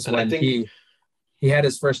Yeah, is and I when think he had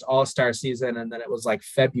his first All-Star season, and then it was like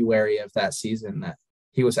February of that season that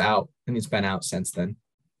he was out, and he's been out since then.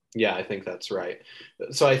 yeah, I think that's right.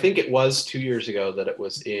 So I think it was 2 years ago that it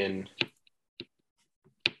was in.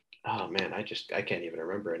 Oh man, I can't even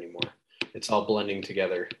remember anymore. It's all blending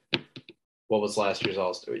together. What was last year's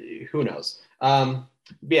All Star? Who knows? But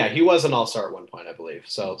yeah, he was an All Star at one point, I believe.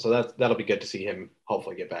 So that'll be good to see him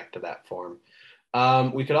hopefully get back to that form.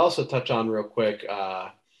 We could also touch on real quick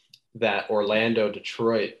that Orlando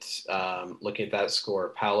Detroit. Looking at that score,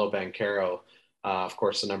 Paolo Banchero, of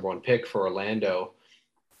course, the number one pick for Orlando,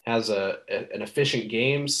 has an efficient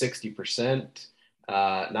game, 60%,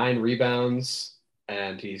 9 rebounds,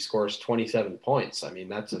 and he scores 27 points. I mean,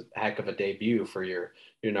 that's a heck of a debut for your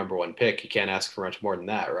number one pick. You can't ask for much more than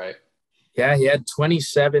that, right? Yeah, he had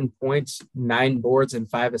 27 points, 9 boards, and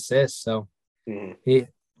 5 assists. So Mm-hmm. he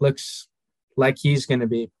looks like he's going to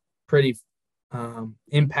be pretty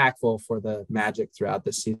impactful for the Magic throughout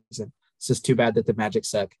the season. It's just too bad that the Magic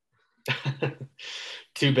suck.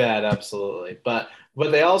 Too bad, absolutely. But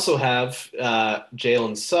they also have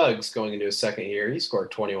Jalen Suggs going into his second year. He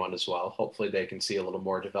scored 21 as well. Hopefully, they can see a little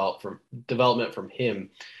more development from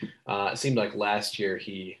him. It seemed like last year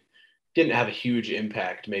he didn't have a huge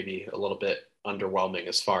impact, maybe a little bit underwhelming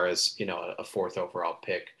as far as a fourth overall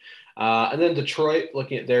pick. And then Detroit,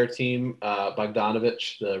 looking at their team,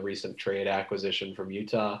 Bogdanovich, the recent trade acquisition from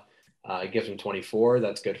Utah, gives them 24.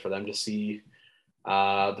 That's good for them to see.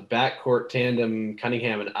 The backcourt tandem,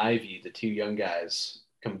 Cunningham and Ivy, the two young guys,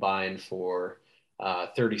 combined for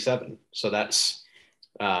 37. So that's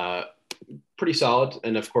pretty solid.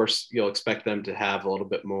 And of course, you'll expect them to have a little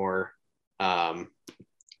bit more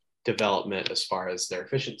development as far as their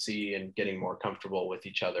efficiency and getting more comfortable with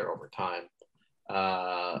each other over time.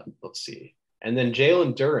 Let's see. And then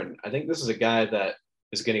Jalen Duren, I think this is a guy that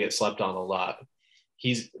is going to get slept on a lot.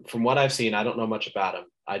 He's, from what I've seen, I don't know much about him.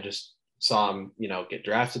 I just saw him, get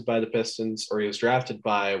drafted by the Pistons, or he was drafted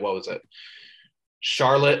by, what was it,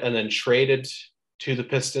 Charlotte, and then traded to the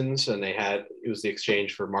Pistons, and it was the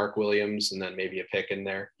exchange for Mark Williams and then maybe a pick in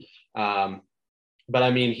there. But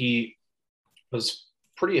I mean, he was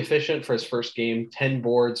pretty efficient for his first game, 10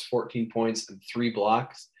 boards, 14 points, and 3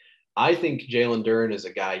 blocks. I think Jalen Duren is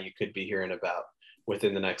a guy you could be hearing about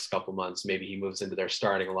within the next couple months. Maybe he moves into their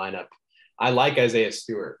starting lineup. I like Isaiah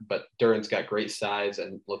Stewart, but Duren's got great size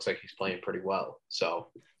and looks like he's playing pretty well. So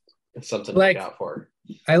it's something to look out for.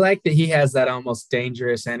 I like that he has that almost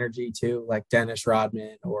dangerous energy too, like Dennis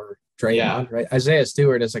Rodman or Draymond, right? Isaiah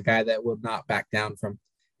Stewart is a guy that will not back down from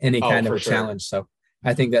any kind of a challenge. So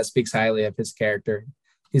I think that speaks highly of his character.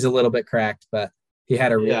 He's a little bit cracked, but he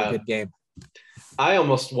had a really good game. I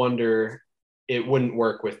almost wonder it wouldn't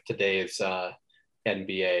work with today's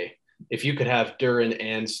NBA. If you could have Duren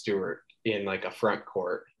and Stewart in like a front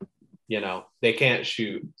court, they can't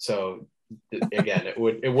shoot. So again,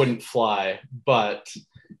 it wouldn't fly, but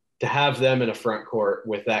to have them in a front court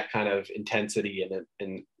with that kind of intensity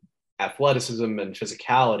and athleticism and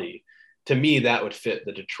physicality, to me, that would fit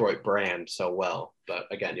the Detroit brand so well. But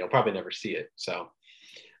again, you'll probably never see it. So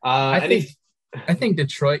I think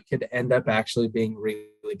Detroit could end up actually being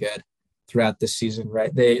really good throughout the season,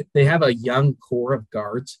 right? They have a young core of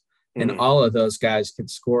guards, and all of those guys can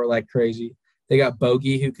score like crazy. They got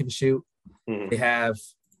Bogey who can shoot. They have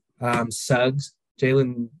Suggs.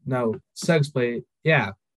 Suggs play.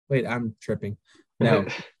 Yeah. Wait, I'm tripping. No.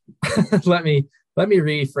 let me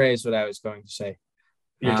rephrase what I was going to say.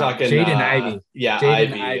 You're talking Jaden Ivey. Yeah,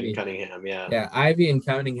 Ivy and Cunningham. Yeah, Ivy and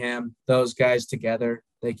Cunningham, those guys together,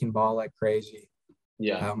 they can ball like crazy.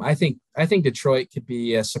 Yeah. I think Detroit could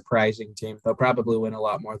be a surprising team. They'll probably win a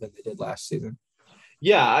lot more than they did last season.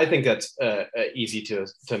 Yeah, I think that's easy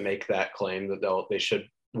to make that claim that they should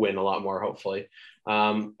win a lot more, hopefully.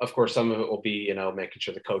 Of course, some of it will be, making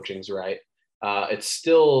sure the coaching's right. It's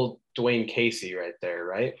still Dwayne Casey right there,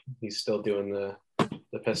 right? He's still doing the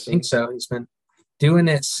Pistons. I think so. He's been doing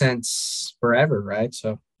it since forever, right?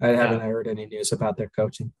 So I haven't heard any news about their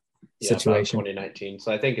coaching situation. About 2019.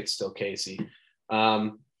 So I think it's still Casey.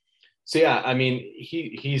 So yeah, I mean,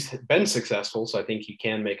 he's been successful, so I think he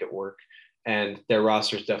can make it work. And their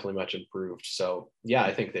roster is definitely much improved. So yeah,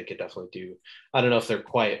 I think they could definitely do. I don't know if they're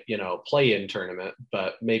quite, play-in tournament,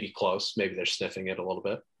 but maybe close. Maybe they're sniffing it a little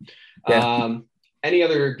bit. Yeah. Any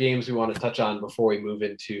other games we want to touch on before we move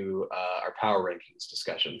into our power rankings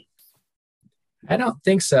discussion? I don't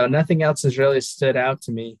think so. Nothing else has really stood out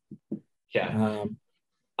to me. Yeah,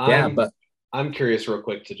 Yeah, I'm but I'm curious real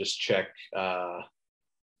quick to just check.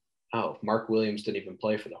 Mark Williams didn't even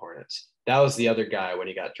play for the Hornets. That was the other guy when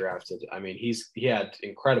he got drafted. I mean, he had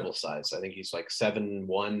incredible size. I think he's like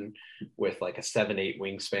 7'1" with like a 7'8"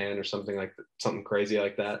 wingspan or something like that, something crazy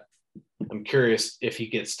like that. I'm curious if he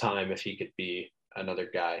gets time, if he could be another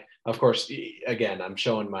guy. Of course, again, I'm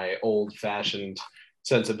showing my old fashioned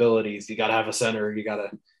sensibilities. You got to have a center. You got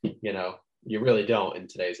to, you really don't in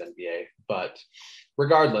today's NBA. But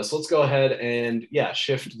regardless, let's go ahead and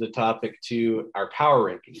shift the topic to our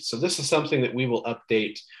power rankings. So this is something that we will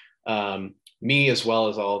update me as well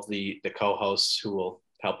as all of the co-hosts who will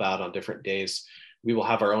help out on different days. We will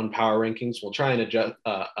have our own power rankings. We'll try and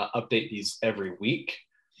update these every week.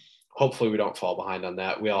 Hopefully we don't fall behind on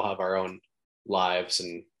that. We all have our own lives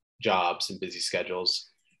and jobs and busy schedules,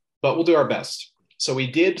 but we'll do our best. So we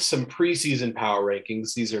did some preseason power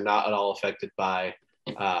rankings. These are not at all affected by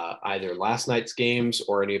either last night's games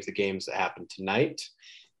or any of the games that happened tonight.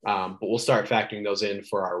 But we'll start factoring those in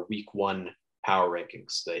for our week one power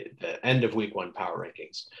rankings, the end of week one power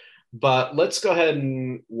rankings. But let's go ahead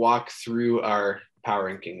and walk through our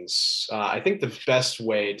power rankings. I think the best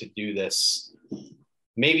way to do this,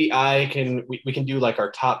 maybe we can do like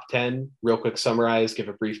our top 10 real quick, summarize, give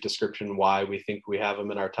a brief description why we think we have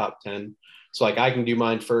them in our top 10. So like I can do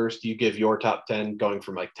mine first, you give your top 10 going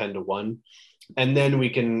from like 10 to 1, and then we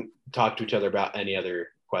can talk to each other about any other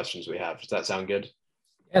questions we have. Does that sound good?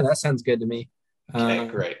 yeah, that sounds good to me. Okay,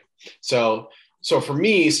 great. So for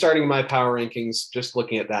me, starting my power rankings, just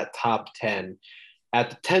looking at that top 10, at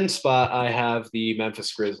the 10 spot, I have the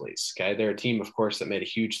Memphis Grizzlies. Okay, they're a team, of course, that made a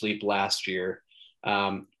huge leap last year.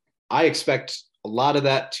 I expect a lot of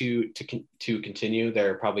that to continue.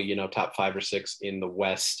 They're probably top 5 or 6 in the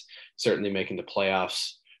West, certainly making the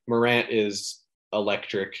playoffs. Morant is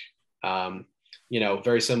electric.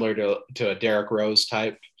 Very similar to a Derrick Rose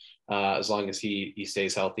type. As long as he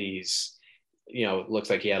stays healthy, he's it looks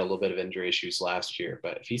like he had a little bit of injury issues last year,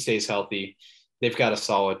 but if he stays healthy, they've got a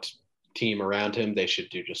solid team around him. They should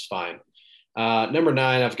do just fine. Number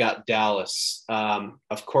 9, I've got Dallas.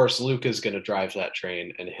 Of course, Luka's going to drive that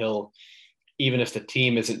train, and even if the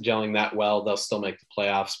team isn't gelling that well, they'll still make the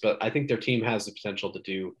playoffs. But I think their team has the potential to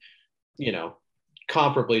do,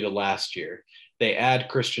 comparably to last year. They add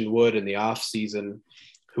Christian Wood in the offseason,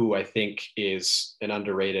 who I think is an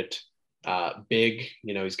underrated big.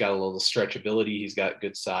 He's got a little stretchability. He's got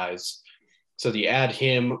good size. So you add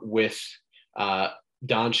him with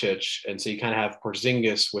Doncic, and so you kind of have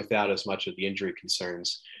Porzingis without as much of the injury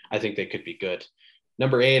concerns. I think they could be good.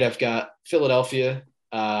 Number 8, I've got Philadelphia.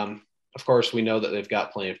 Of course, we know that they've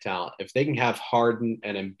got plenty of talent. If they can have Harden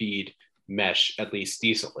and Embiid mesh at least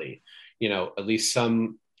decently, at least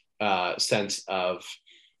some sense of,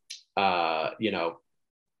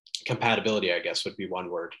 compatibility, I guess would be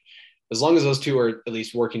one word. As long as those two are at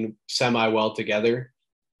least working semi-well together,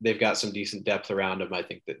 they've got some decent depth around them. I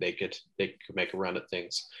think that they could make a run at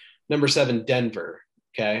things. Number 7, Denver.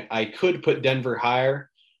 Okay. I could put Denver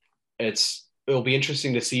higher. It'll be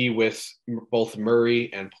interesting to see with both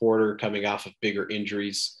Murray and Porter coming off of bigger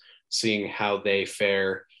injuries, seeing how they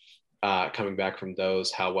fare coming back from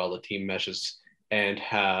those, how well the team meshes, and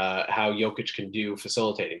how Jokic can do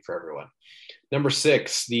facilitating for everyone. Number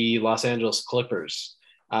 6, the Los Angeles Clippers.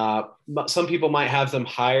 Some people might have them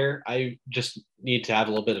higher. I just need to have a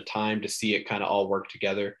little bit of time to see it kind of all work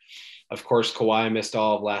together. Of course, Kawhi missed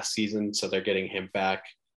all of last season, so they're getting him back.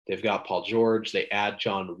 They've got Paul George. They add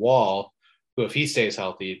John Wall, who, if he stays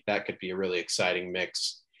healthy, that could be a really exciting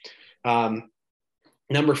mix.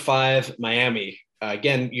 Number 5, Miami.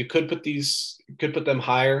 Again, you could put them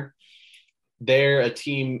higher. They're a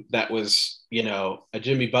team that was, a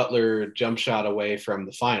Jimmy Butler jump shot away from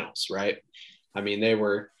the finals, right? I mean, they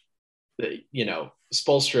were,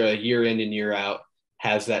 Spoelstra year in and year out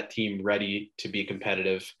has that team ready to be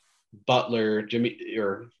competitive. Jimmy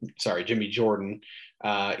Jordan,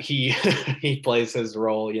 he he plays his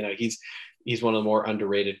role. He's one of the more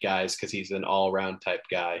underrated guys because he's an all-around type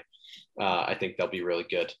guy. I think they'll be really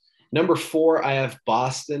good. Number 4, I have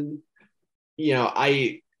Boston.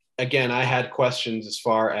 I had questions as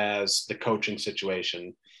far as the coaching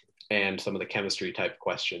situation and some of the chemistry type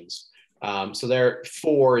questions. So they're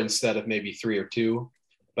 4 instead of maybe 3 or 2.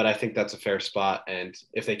 but I think that's a fair spot. And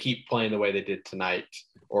if they keep playing the way they did tonight,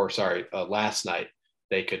 last night,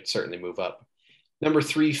 they could certainly move up. Number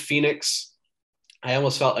 3, Phoenix. I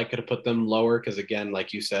almost felt I could have put them lower because, again,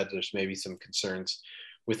 like you said, there's maybe some concerns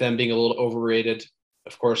with them being a little overrated.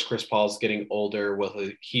 Of course, Chris Paul's getting older.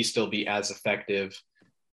 Will he still be as effective?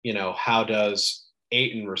 How does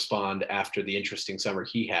Ayton respond after the interesting summer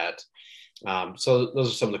he had? So those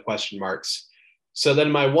are some of the question marks. So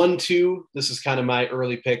then my 1-2, this is kind of my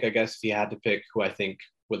early pick, I guess, if you had to pick who I think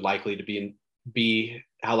would likely to be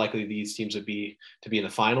how likely these teams would be to be in the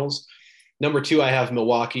finals. Number 2, I have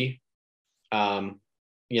Milwaukee.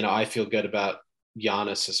 I feel good about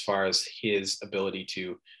Giannis as far as his ability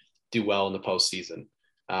to do well in the postseason.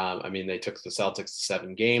 They took the Celtics to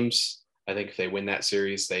 7 games. I think if they win that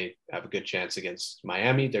series, they have a good chance against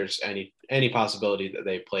Miami. There's any possibility that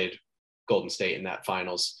they played Golden State in that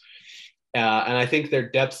finals. And I think their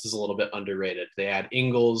depth is a little bit underrated. They add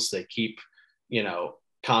Ingles. They keep,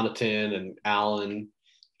 Connaughton and Allen.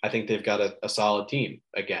 I think they've got a solid team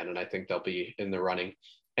again, and I think they'll be in the running.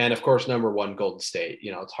 And of course, number 1, Golden State.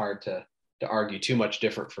 It's hard to argue too much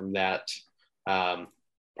different from that.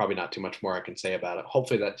 Probably not too much more I can say about it.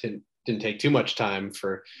 Hopefully that didn't take too much time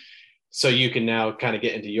so you can now kind of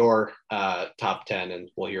get into your top 10 and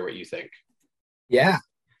we'll hear what you think. Yeah.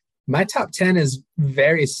 My top 10 is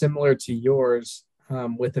very similar to yours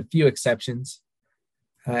with a few exceptions.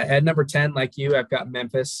 At number 10, like you, I've got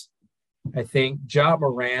Memphis. I think Ja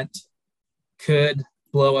Morant could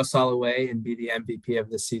blow us all away and be the MVP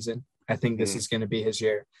of this season. I think this is going to be his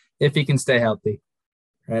year if he can stay healthy.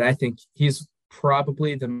 Right? I think he's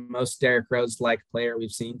probably the most Derrick Rose-like player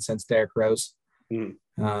we've seen since Derrick Rose.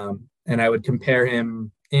 And I would compare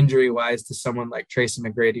him injury-wise to someone like Tracy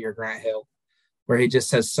McGrady or Grant Hill, where he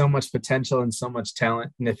just has so much potential and so much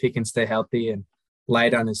talent. And if he can stay healthy and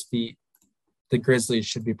light on his feet, the Grizzlies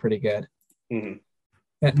should be pretty good.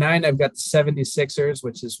 At 9, I've got the 76ers,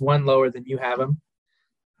 which is 1 lower than you have them.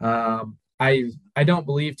 I don't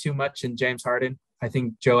believe too much in James Harden. I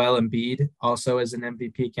think Joel Embiid also is an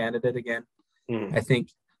MVP candidate again. I think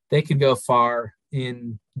they could go far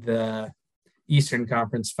in the Eastern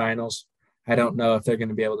Conference Finals. I don't know if they're going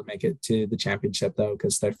to be able to make it to the championship, though,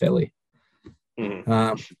 because they're Philly.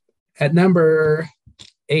 At number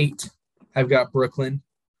 8, I've got Brooklyn.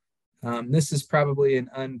 This is probably an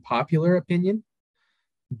unpopular opinion,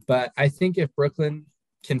 but I think if Brooklyn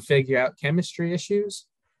can figure out chemistry issues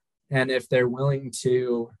and if they're willing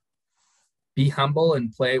to be humble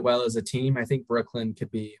and play well as a team, I think Brooklyn could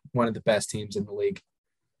be one of the best teams in the league.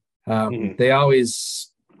 They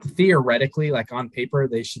always, theoretically, like on paper,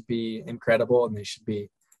 they should be incredible and they should be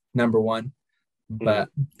number 1, but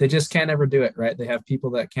they just can't ever do it, right? They have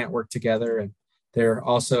people that can't work together, and they're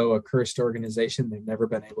also a cursed organization. They've never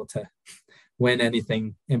been able to win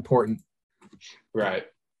anything important. Right.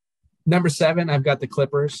 Number 7, I've got the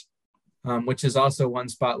Clippers, which is also 1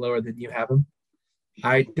 spot lower than you have them.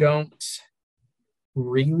 I don't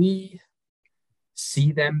really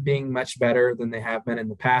see them being much better than they have been in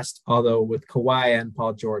the past, although with Kawhi and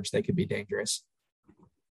Paul George, they could be dangerous.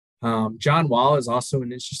 John Wall is also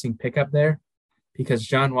an interesting pickup there because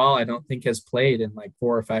John Wall, I don't think, has played in like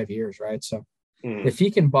 4 or 5 years, right? So if he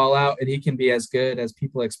can ball out and he can be as good as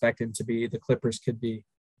people expect him to be, the Clippers could be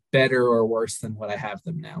better or worse than what I have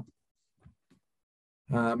them now.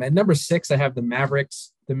 At number 6, I have the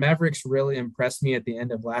Mavericks. The Mavericks really impressed me at the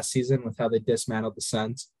end of last season with how they dismantled the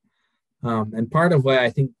Suns. And part of why I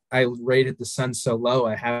think I rated the Suns so low,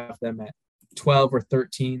 I have them at 12 or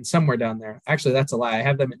 13, somewhere down there. Actually, that's a lie. I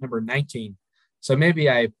have them at number 19. So maybe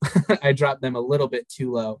I I dropped them a little bit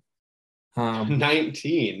too low.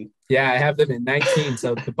 19? Yeah, I have them at 19,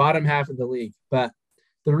 so the bottom half of the league. But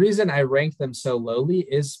the reason I ranked them so lowly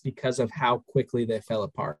is because of how quickly they fell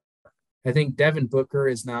apart. I think Devin Booker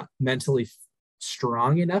is not mentally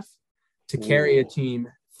strong enough to carry a team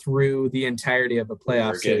through the entirety of a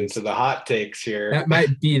playoff series. We're getting to the hot takes here. That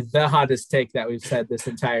might be the hottest take that we've said this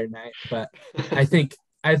entire night, but I think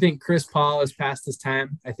Chris Paul is past his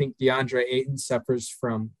time. I think DeAndre Ayton suffers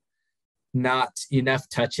from not enough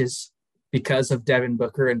touches because of Devin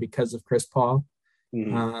Booker and because of Chris Paul.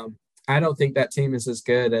 I don't think that team is as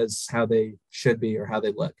good as how they should be or how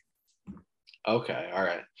they look. Okay. All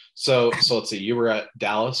right. So let's see. You were at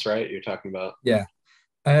Dallas, right? You're talking about. Yeah.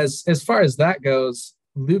 As far as that goes,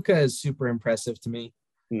 Luka is super impressive to me.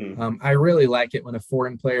 I really like it when a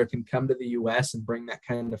foreign player can come to the U.S. and bring that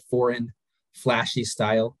kind of foreign, flashy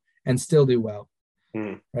style and still do well.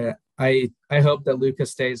 Right? I hope that Luka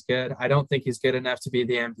stays good. I don't think he's good enough to be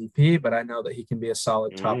the MVP, but I know that he can be a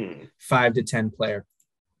solid top 5 to 10 player.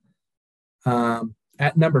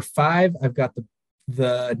 At number 5, I've got the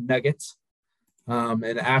the Nuggets.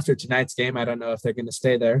 And after tonight's game, I don't know if they're going to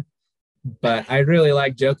stay there. But I really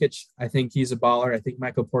like Jokic. I think he's a baller. I think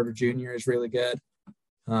Michael Porter Jr. is really good.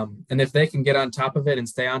 And if they can get on top of it and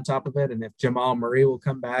stay on top of it, and if Jamal Murray will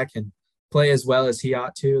come back and play as well as he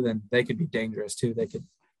ought to, then they could be dangerous too. They could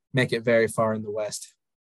make it very far in the West.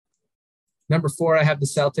 Number 4, I have the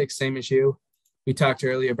Celtics, same as you. We talked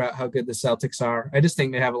earlier about how good the Celtics are. I just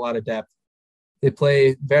think they have a lot of depth. They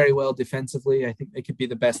play very well defensively. I think they could be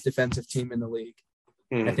the best defensive team in the league.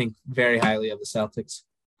 I think very highly of the Celtics.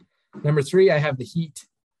 Number 3, I have the Heat.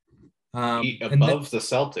 Heat above the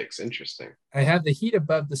Celtics. Interesting. I have the Heat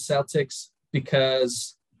above the Celtics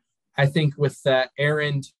because I think with that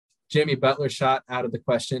errand Jimmy Butler shot out of the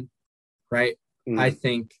question, right? I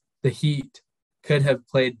think the Heat could have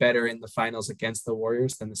played better in the finals against the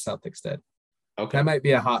Warriors than the Celtics did. Okay. That might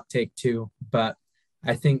be a hot take too, but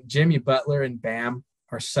I think Jimmy Butler and Bam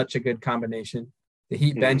are such a good combination. The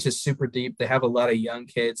Heat bench is super deep. They have a lot of young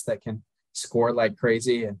kids that can score like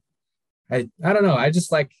crazy. And I don't know. I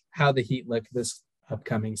just like how the Heat look this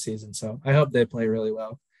upcoming season. So I hope they play really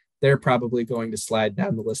well. They're probably going to slide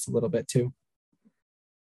down the list a little bit too.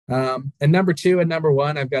 And number 2 and number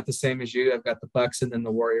 1, I've got the same as you. I've got the Bucks and then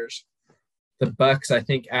the Warriors. The Bucks, I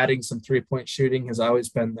think adding some 3-point shooting has always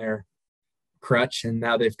been their crutch. And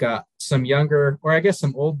now they've got some younger, or I guess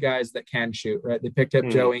some old guys that can shoot, right? They picked up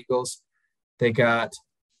Joe Ingles. They got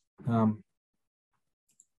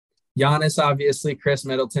Giannis, obviously, Chris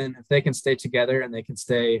Middleton. If they can stay together and they can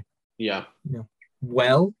stay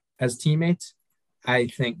well as teammates, I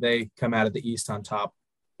think they come out of the East on top.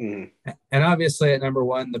 And obviously at number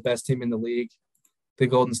 1, the best team in the league, the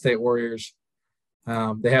Golden State Warriors.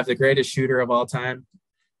 They have the greatest shooter of all time.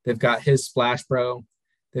 They've got his splash bro.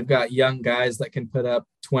 They've got young guys that can put up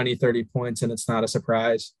 20, 30 points, and it's not a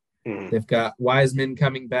surprise. They've got Wiseman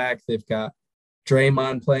coming back. They've got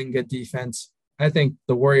Draymond playing good defense. I think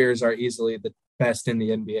the Warriors are easily the best in the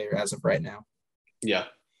NBA as of right now. Yeah,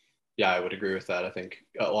 I would agree with that. I think,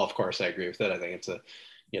 well, of course I agree with that. I think it's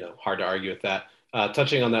hard to argue with that.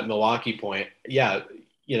 Touching on that Milwaukee point,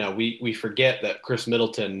 we forget that Chris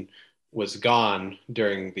Middleton was gone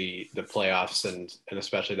during the playoffs and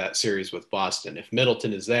especially that series with Boston. If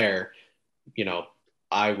Middleton is there,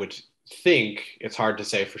 I would think, it's hard to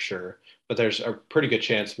say for sure, but there's a pretty good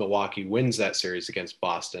chance Milwaukee wins that series against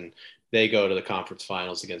Boston. They go to the conference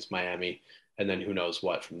finals against Miami, and then who knows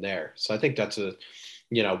what from there. So I think that's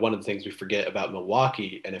one of the things we forget about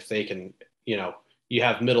Milwaukee. And if they can, you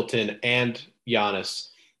have Middleton and Giannis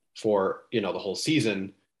for, the whole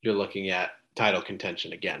season, you're looking at title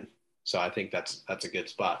contention again. So I think that's a good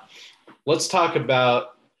spot. Let's talk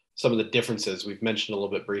about some of the differences we've mentioned a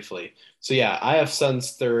little bit briefly. So I have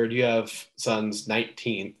Suns 3rd, you have Suns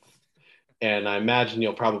 19th, and I imagine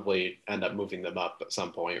you'll probably end up moving them up at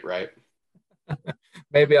some point, right?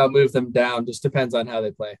 Maybe I'll move them down. Just depends on how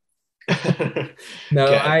they play. No,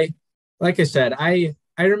 okay. Like I said, I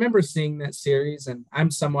remember seeing that series, and I'm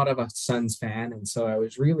somewhat of a Suns fan, and so I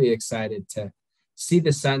was really excited to see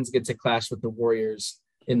the Suns get to clash with the Warriors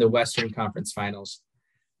in the Western Conference Finals.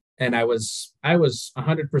 And I was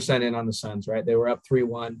 100% in on the Suns, right? They were up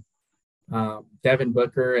 3-1. Devin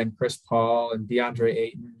Booker and Chris Paul and DeAndre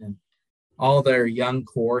Ayton and all their young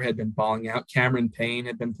core had been balling out. Cameron Payne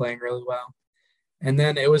had been playing really well. And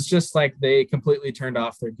then it was just like they completely turned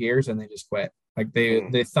off their gears and they just quit. Like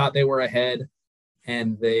they thought they were ahead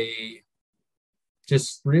and they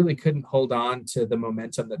just really couldn't hold on to the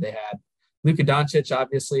momentum that they had. Luka Doncic,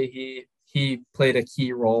 obviously, he played a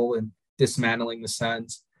key role in dismantling the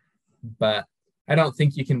Suns, but I don't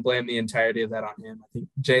think you can blame the entirety of that on him. I think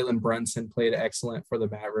Jalen Brunson played excellent for the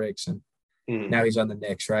Mavericks, and now he's on the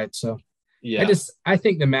Knicks, right? So I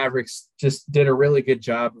think the Mavericks just did a really good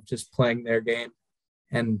job of just playing their game,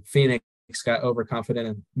 and Phoenix got overconfident,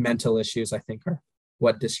 and mental issues, I think, are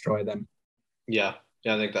what destroy them. Yeah,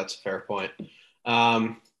 I think that's a fair point.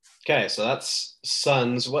 Okay, so that's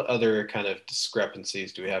Suns. What other kind of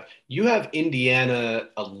discrepancies do we have? You have Indiana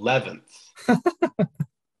 11th.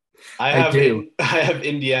 I have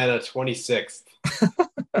Indiana 26th.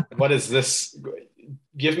 What is this?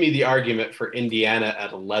 Give me the argument for Indiana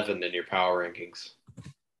at 11 in your power rankings.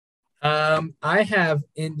 I have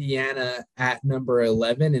Indiana at number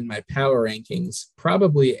 11 in my power rankings,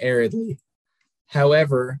 probably aridly.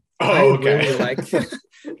 However,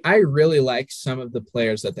 I really like some of the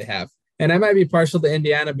players that they have. And I might be partial to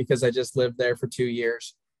Indiana because I just lived there for 2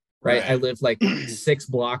 years, right? I lived like 6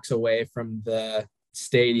 blocks away from the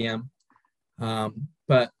stadium.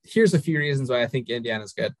 But here's a few reasons why I think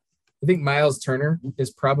Indiana's good. I think Miles Turner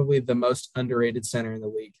is probably the most underrated center in the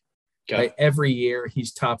league. Okay. right? Every year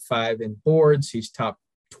he's top 5 in boards, he's top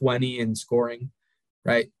 20 in scoring,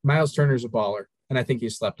 right? Miles Turner's a baller, and I think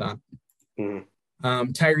he's slept on.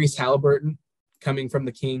 Mm-hmm. Tyrese Halliburton coming from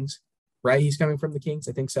the Kings, right? He's coming from the Kings,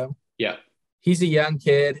 I think so. Yeah. He's a young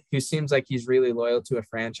kid who seems like he's really loyal to a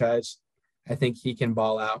franchise. I think he can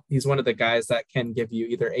ball out. He's one of the guys that can give you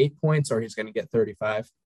either 8 points or he's going to get 35.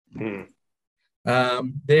 Mm-hmm.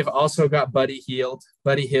 They've also got Buddy Hield.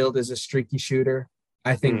 Buddy Hield is a streaky shooter.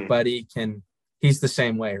 I think Buddy he's the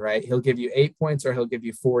same way, right? He'll give you 8 points or he'll give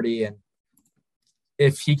you 40. And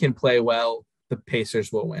if he can play well, the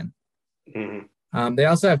Pacers will win. Mm-hmm. They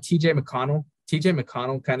also have TJ McConnell. TJ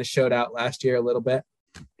McConnell kind of showed out last year a little bit.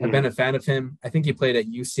 I've been a fan of him. I think he played at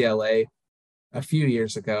UCLA a few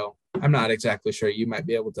years ago. I'm not exactly sure. You might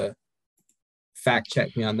be able to fact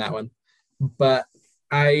check me on that one. But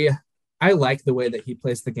I like the way that he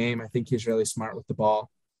plays the game. I think he's really smart with the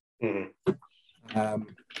ball.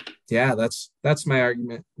 Yeah, that's my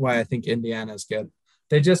argument why I think Indiana is good.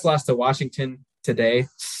 They just lost to Washington today,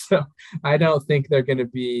 so I don't think they're going to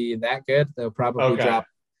be that good. They'll probably drop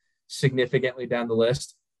significantly down the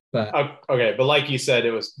list. But okay, but like you said,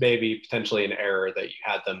 it was maybe potentially an error that you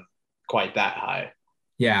had them quite that high.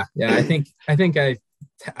 Yeah, I think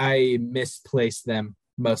I misplaced them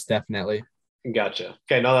most definitely. Gotcha.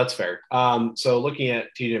 Okay, no, that's fair. So looking at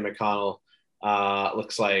TJ McConnell,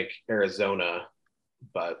 looks like Arizona,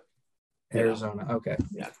 but Arizona. Okay.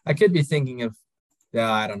 Yeah. I could be thinking of,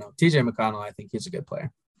 I don't know. TJ McConnell, I think he's a good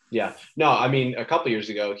player. Yeah. No, I mean, a couple years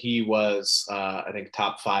ago, he was, I think,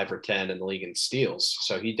 top 5 or 10 in the league in steals.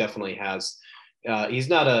 So he definitely has, he's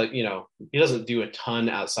not he doesn't do a ton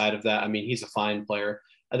outside of that. I mean, he's a fine player.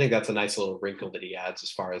 I think that's a nice little wrinkle that he adds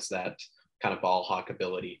as far as that kind of ball hawk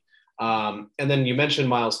ability. And then you mentioned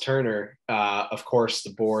Miles Turner, of course,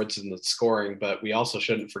 the boards and the scoring, but we also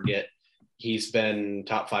shouldn't forget he's been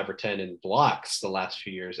top 5 or 10 in blocks the last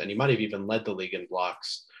few years, and he might have even led the league in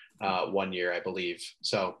blocks 1 year, I believe.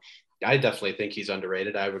 So I definitely think he's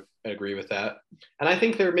underrated. I would agree with that. And I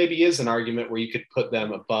think there maybe is an argument where you could put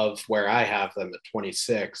them above where I have them at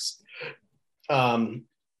 26.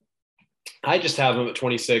 I just have them at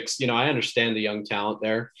 26. I understand the young talent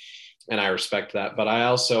there, and I respect that, but I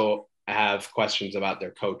also have questions about their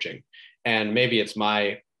coaching. And maybe it's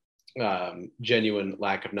my genuine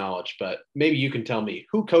lack of knowledge, but maybe you can tell me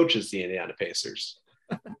who coaches the Indiana Pacers.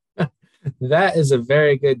 That is a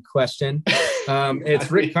very good question. It's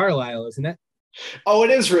Rick Carlisle, isn't it? Oh, it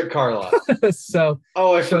is Rick Carlisle.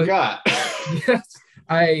 I forgot. Yes,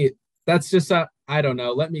 that's just I don't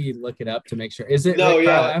know. Let me look it up to make sure. Is it No, Rick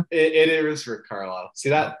Carlisle? It is Rick Carlisle. See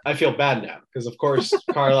that? I feel bad now because of course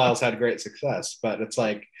Carlisle's had great success, but it's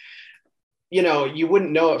like, you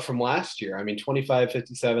wouldn't know it from last year. I mean, 25,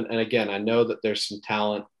 57. And again, I know that there's some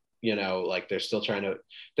talent, like they're still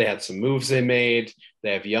they had some moves they made.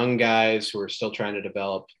 They have young guys who are still trying to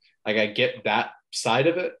develop. Like I get that side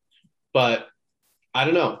of it, but I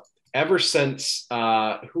don't know. Ever since,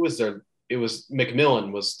 who was there? It was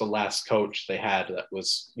McMillan was the last coach they had that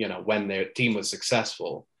was, when their team was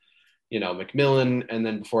successful, McMillan. And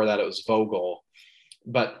then before that, it was Vogel.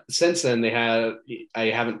 But since then I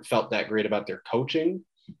haven't felt that great about their coaching.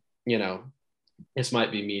 This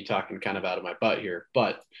might be me talking kind of out of my butt here,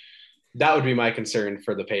 but that would be my concern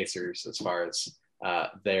for the Pacers as far as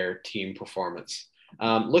their team performance.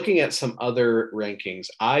 Looking at some other rankings,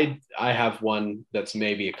 I have one that's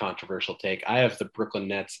maybe a controversial take. I have the Brooklyn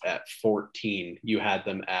Nets at 14. You had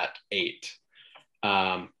them at 8.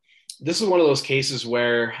 This is one of those cases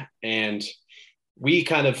where, and we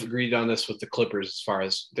kind of agreed on this with the Clippers as far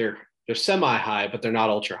as they're semi-high, but they're not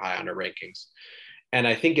ultra high on our rankings. And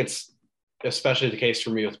I think it's especially the case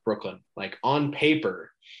for me with Brooklyn. Like on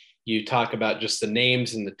paper, you talk about just the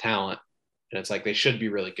names and the talent, and it's like they should be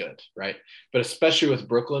really good, right? But especially with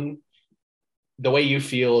Brooklyn, the way you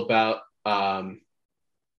feel about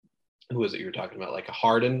who is it you were talking about, like a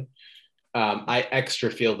Harden, I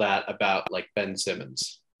extra feel that about like Ben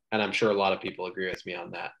Simmons. And I'm sure a lot of people agree with me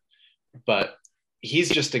on that. But he's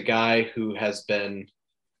just a guy who has been,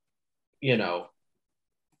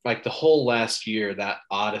 like the whole last year, that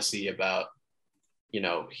odyssey about,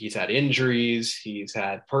 he's had injuries, he's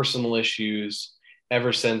had personal issues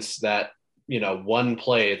ever since that, one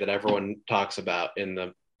play that everyone talks about in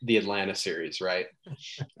the Atlanta series, right?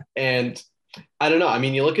 And I don't know. I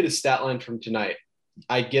mean, you look at his stat line from tonight.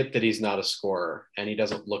 I get that he's not a scorer and he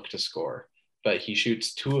doesn't look to score, but he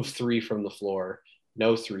shoots 2 of 3 from the floor,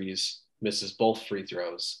 no threes, misses both free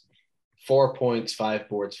throws, 4 points, 5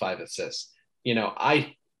 boards, 5 assists.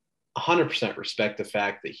 I 100% respect the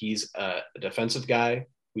fact that he's a defensive guy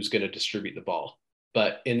who's going to distribute the ball.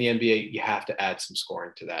 but in the NBA, you have to add some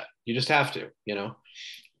scoring to that. You just have to,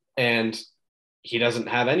 and he doesn't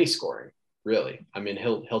have any scoring really. I mean,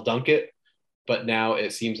 he'll dunk it, but now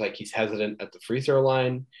it seems like he's hesitant at the free throw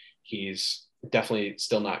line. He's definitely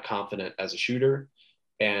still not confident as a shooter,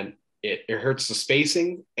 and it hurts the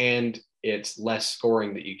spacing, and it's less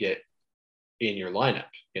scoring that you get in your lineup,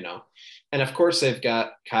 And of course, they've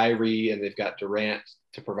got Kyrie and they've got Durant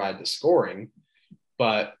to provide the scoring,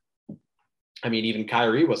 but I mean, even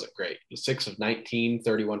Kyrie wasn't great. He was 6 of 19,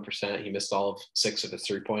 31%. He missed all of 6 of his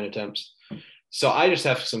 3-point attempts. So I just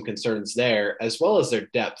have some concerns there, as well as their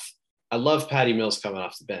depth. I love Patty Mills coming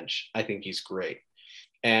off the bench. I think he's great.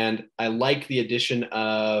 And I like the addition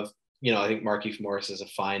of, I think Markieff Morris is a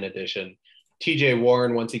fine addition. TJ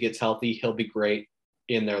Warren, once he gets healthy, he'll be great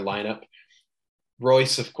in their lineup.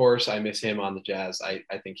 Royce, of course, I miss him on the Jazz. I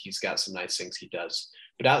think he's got some nice things he does.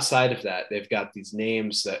 But outside of that, they've got these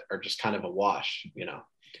names that are just kind of a wash,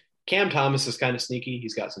 Cam Thomas is kind of sneaky.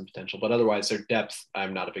 He's got some potential, but otherwise their depth,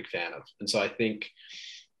 I'm not a big fan of. And so I think,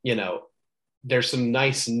 there's some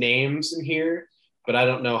nice names in here, but I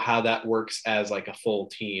don't know how that works as like a full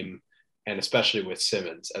team, and especially with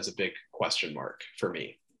Simmons as a big question mark for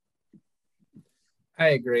me. I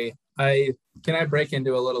agree. Can I break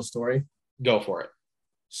into a little story? Go for it.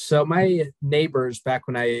 So my neighbors back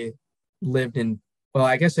when I lived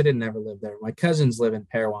I guess I didn't ever live there. My cousins live in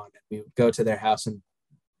Parowan, and we would go to their house and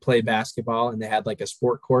play basketball, and they had like a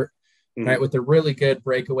sport court, right, with a really good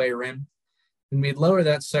breakaway rim. And we'd lower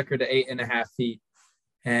that sucker to 8.5 feet,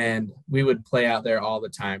 and we would play out there all the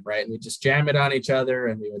time, right? And we'd just jam it on each other,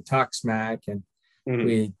 and we would talk smack, and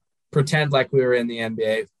we pretend like we were in the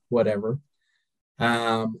NBA, whatever.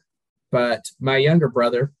 But my younger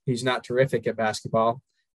brother, he's not terrific at basketball,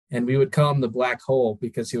 and we would call him the black hole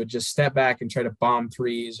because he would just step back and try to bomb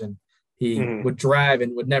threes, and he would drive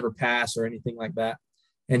and would never pass or anything like that.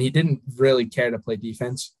 And he didn't really care to play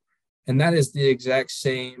defense. And that is the exact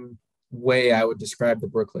same way I would describe the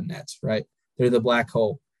Brooklyn Nets, right? They're the black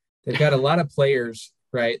hole. They've got a lot of players,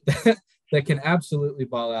 right, that can absolutely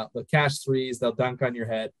ball out. They'll catch threes, they'll dunk on your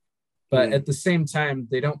head. But at the same time,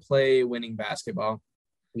 they don't play winning basketball.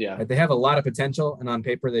 Yeah. Right? They have a lot of potential, and on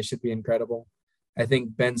paper, they should be incredible. I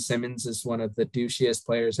think Ben Simmons is one of the douchiest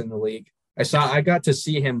players in the league. I got to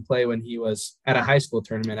see him play when he was at a high school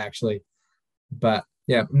tournament, actually. But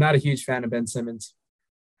yeah, I'm not a huge fan of Ben Simmons.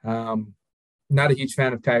 Not a huge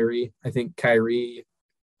fan of Kyrie. I think Kyrie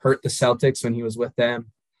hurt the Celtics when he was with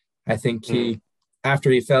them. I think after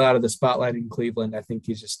he fell out of the spotlight in Cleveland, I think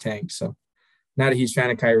he's just tanked. So not a huge fan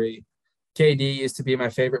of Kyrie. KD used to be my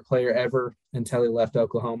favorite player ever until he left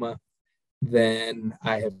Oklahoma. Then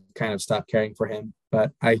I have kind of stopped caring for him,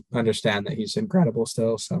 but I understand that he's incredible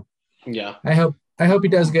still. So yeah, I hope he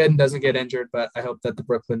does good and doesn't get injured, but I hope that the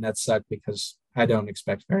Brooklyn Nets suck because I don't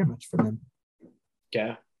expect very much from them.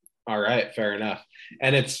 Yeah. All right. Fair enough.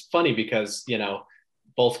 And it's funny because,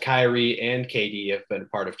 both Kyrie and KD have been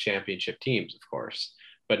part of championship teams, of course,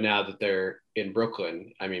 but now that they're in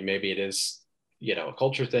Brooklyn, I mean, maybe it is, a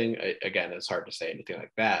culture thing. Again, it's hard to say anything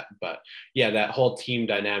like that, but yeah, that whole team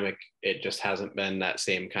dynamic, it just hasn't been that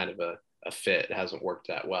same kind of a fit. It hasn't worked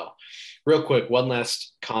that well. Real quick, one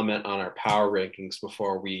last comment on our power rankings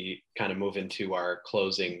before we kind of move into our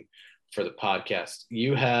closing for the podcast.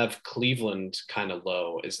 You have Cleveland kind of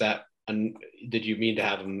low. Is that, did you mean to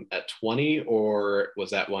have them at 20, or was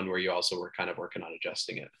that one where you also were kind of working on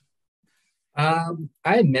adjusting it?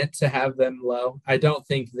 I meant to have them low. I don't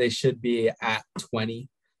think they should be at 20,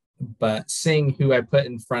 but seeing who I put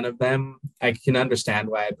in front of them, I can understand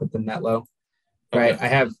why I put them that low. Right.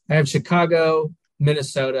 Okay. I have Chicago,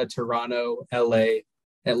 Minnesota, Toronto, LA,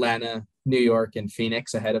 Atlanta, New York, and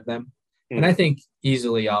Phoenix ahead of them. And I think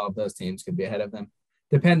easily all of those teams could be ahead of them,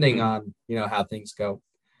 depending on, how things go.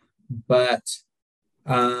 But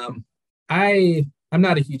I'm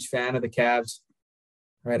not a huge fan of the Cavs.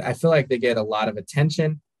 Right. I feel like they get a lot of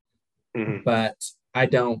attention, but I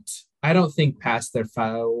don't think past their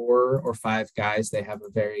 4 or 5 guys, they have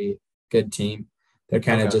a very good team. They're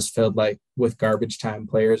kind of just filled with garbage time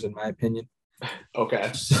players, in my opinion.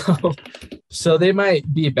 Okay. So they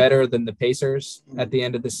might be better than the Pacers at the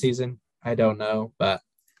end of the season. I don't know, but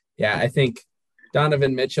yeah, I think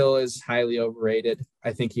Donovan Mitchell is highly overrated.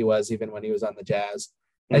 I think he was even when he was on the Jazz.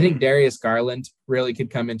 I think Darius Garland really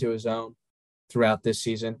could come into his own throughout this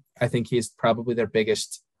season. I think he's probably their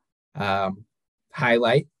biggest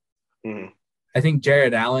highlight. I think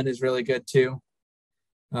Jared Allen is really good too.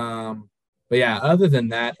 But yeah, other than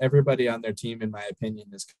that, everybody on their team, in my opinion,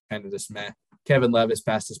 is kind of just meh. Kevin Love is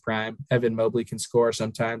past his prime. Evan Mobley can score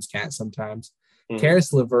sometimes, can't sometimes.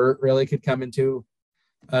 Karis LeVert really could come into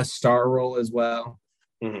a star role as well.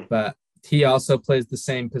 Mhm. but he also plays the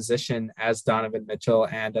same position as Donovan Mitchell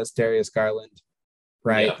and as Darius Garland,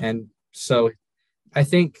 right? Yeah. And so I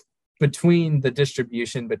think between the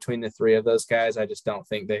distribution between the three of those guys, I just don't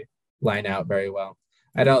think they line out very well.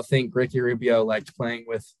 I don't think Ricky Rubio liked playing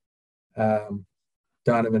with um,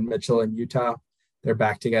 Donovan Mitchell in Utah. They're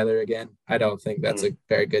back together again. I don't think that's Mhm. a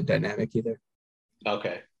very good dynamic either.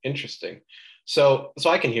 Okay, interesting. So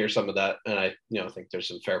I can hear some of that, and I think there's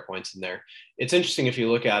some fair points in there. It's interesting if you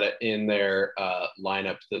look at it in their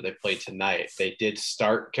lineup that they played tonight. They did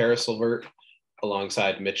start Karis LeVert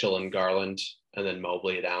alongside Mitchell and Garland, and then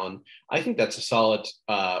Mobley and Allen. I think that's a solid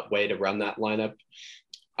way to run that lineup.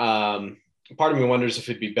 Um, Part of me wonders if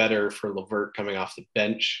it'd be better for LeVert coming off the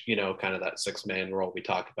bench, kind of that 6-man role we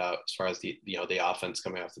talked about as far as the offense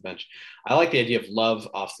coming off the bench. I like the idea of Love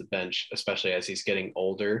off the bench, especially as he's getting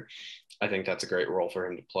older. I think that's a great role for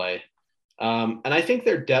him to play. And I think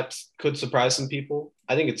their depth could surprise some people.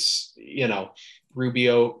 I think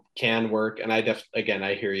Rubio can work. And again,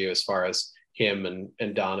 I hear you as far as him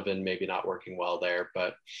and Donovan maybe not working well there,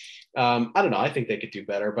 but I don't know. I think they could do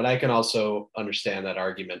better, but I can also understand that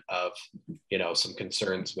argument of, some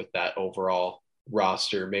concerns with that overall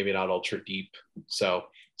roster, maybe not ultra deep. So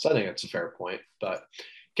I think that's a fair point, but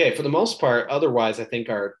okay. For the most part, otherwise, I think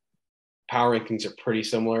our power rankings are pretty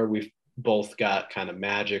similar. We've both got kind of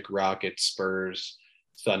Magic, Rockets, Spurs,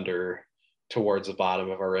 Thunder towards the bottom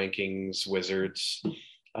of our rankings, Wizards.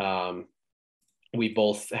 Um, we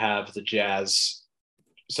both have the Jazz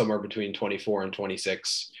somewhere between 24 and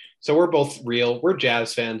 26. So we're both real. We're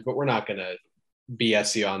Jazz fans, but we're not going to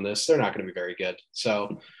BS you on this. They're not going to be very good.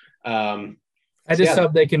 Um, I so just yeah.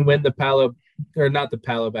 hope they can win the Palo, or not the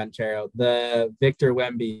Palo Banchero, the Victor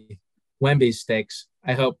Wemby stakes.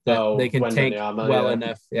 I hope that they Oh, can tank Wembanyama, well yeah.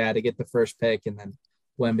 enough, to get the first pick, and then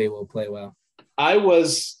Wemby will play well. I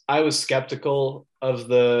was skeptical of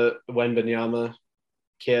the Wembanyama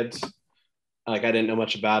kid. Like I didn't know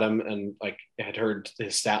much about him, and like I had heard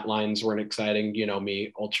his stat lines weren't exciting.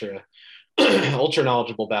 Me, ultra ultra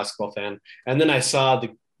knowledgeable basketball fan. And then I saw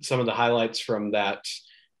some of the highlights from that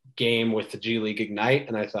game with the G League Ignite,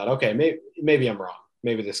 and I thought, okay, maybe I'm wrong.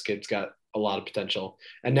 Maybe this kid's got a lot of potential.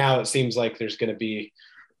 And now it seems like there's going to be,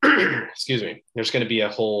 excuse me, there's going to be a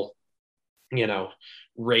whole,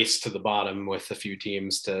 race to the bottom with a few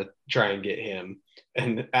teams to try and get him.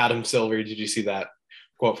 And Adam Silver, did you see that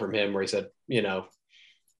quote from him where he said,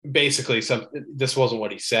 basically this wasn't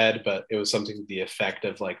what he said, but it was something to the effect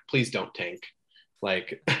of like, please don't tank.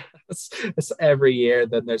 Like it's every year,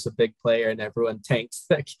 then there's a big player and everyone tanks.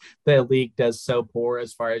 Like the league does so poor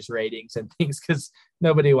as far as ratings and things because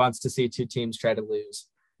nobody wants to see two teams try to lose.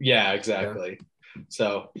 yeah, exactly.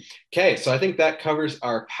 So okay, so I think that covers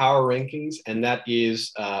our power rankings, and that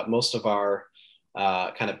is most of our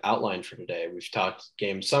kind of outline for today. We've talked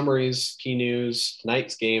game summaries, key news,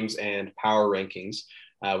 tonight's games, and power rankings.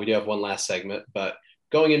 We do have one last segment, but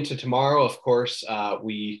going into tomorrow, of course,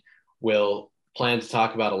 we will plan to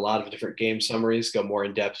talk about a lot of different game summaries, go more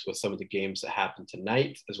in depth with some of the games that happened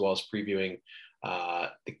tonight, as well as previewing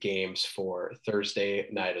the games for Thursday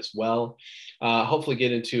night as well. Hopefully,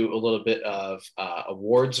 get into a little bit of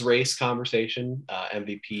awards race conversation,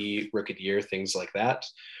 MVP, Rookie of the Year, things like that.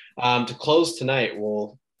 To close tonight,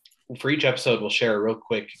 for each episode, we'll share a real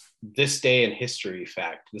quick this day in history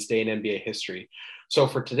fact, this day in NBA history. So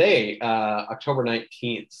for today, October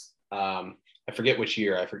 19th, I forget which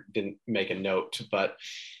year, didn't make a note, but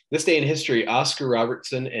this day in history, Oscar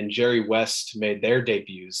Robertson and Jerry West made their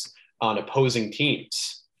debuts on opposing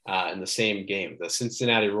teams in the same game. The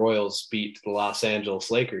Cincinnati Royals beat the Los Angeles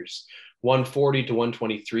Lakers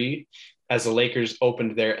 140-123 as the Lakers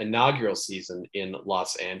opened their inaugural season in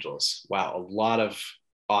Los Angeles. Wow, a lot of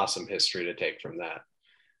awesome history to take from that.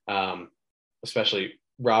 Especially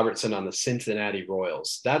Robertson on the Cincinnati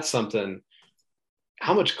Royals. That's something.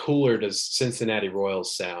 How much cooler does Cincinnati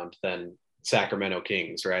Royals sound than Sacramento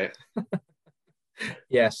Kings, right?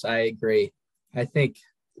 Yes, I agree. I think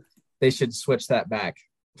they should switch that back.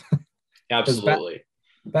 Absolutely.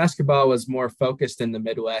 Basketball was more focused in the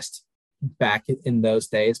Midwest back in those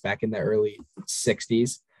days, back in the early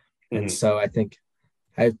 60s. And so I think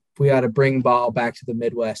we ought to bring ball back to the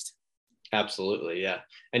Midwest. Absolutely, yeah.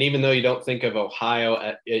 And even though you don't think of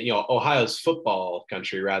Ohio, Ohio's football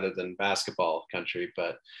country rather than basketball country,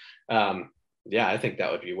 but yeah, I think that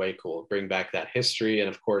would be way cool. Bring back that history, and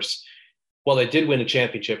of course, well, they did win a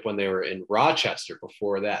championship when they were in Rochester.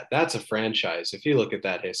 Before that, that's a franchise. If you look at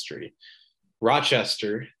that history,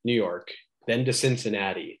 Rochester, New York, then to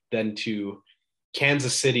Cincinnati, then to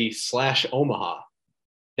Kansas City / Omaha,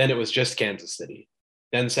 then it was just Kansas City,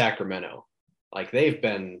 then Sacramento. Like they've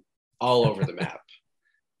been all over the map.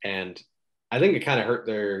 And I think it kind of hurt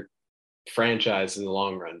their franchise in the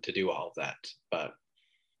long run to do all of that. But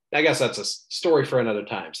I guess that's a story for another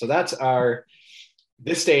time. So that's our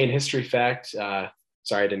this day in history fact. Sorry,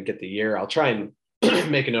 I didn't get the year. I'll try and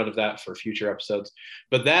make a note of that for future episodes.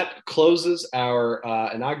 But that closes our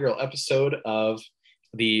inaugural episode of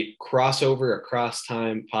the Crossover Across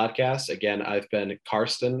Time podcast. Again, I've been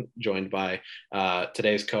Karston, joined by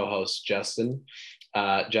today's co-host, Justin.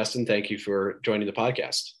 Justin, thank you for joining the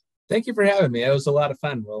podcast. Thank you for having me. It was a lot of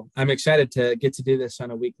fun. Well, I'm excited to get to do this on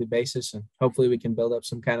a weekly basis, and hopefully we can build up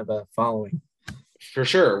some kind of a following. For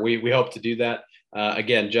sure. We hope to do that.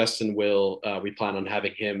 Again, Justin we plan on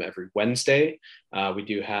having him every Wednesday. We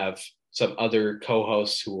do have some other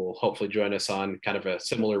co-hosts who will hopefully join us on kind of a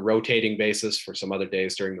similar rotating basis for some other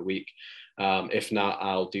days during the week. If not,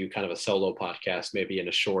 I'll do kind of a solo podcast, maybe in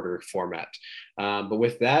a shorter format. But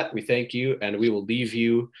with that, we thank you, and we will leave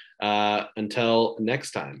you until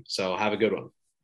next time. So have a good one.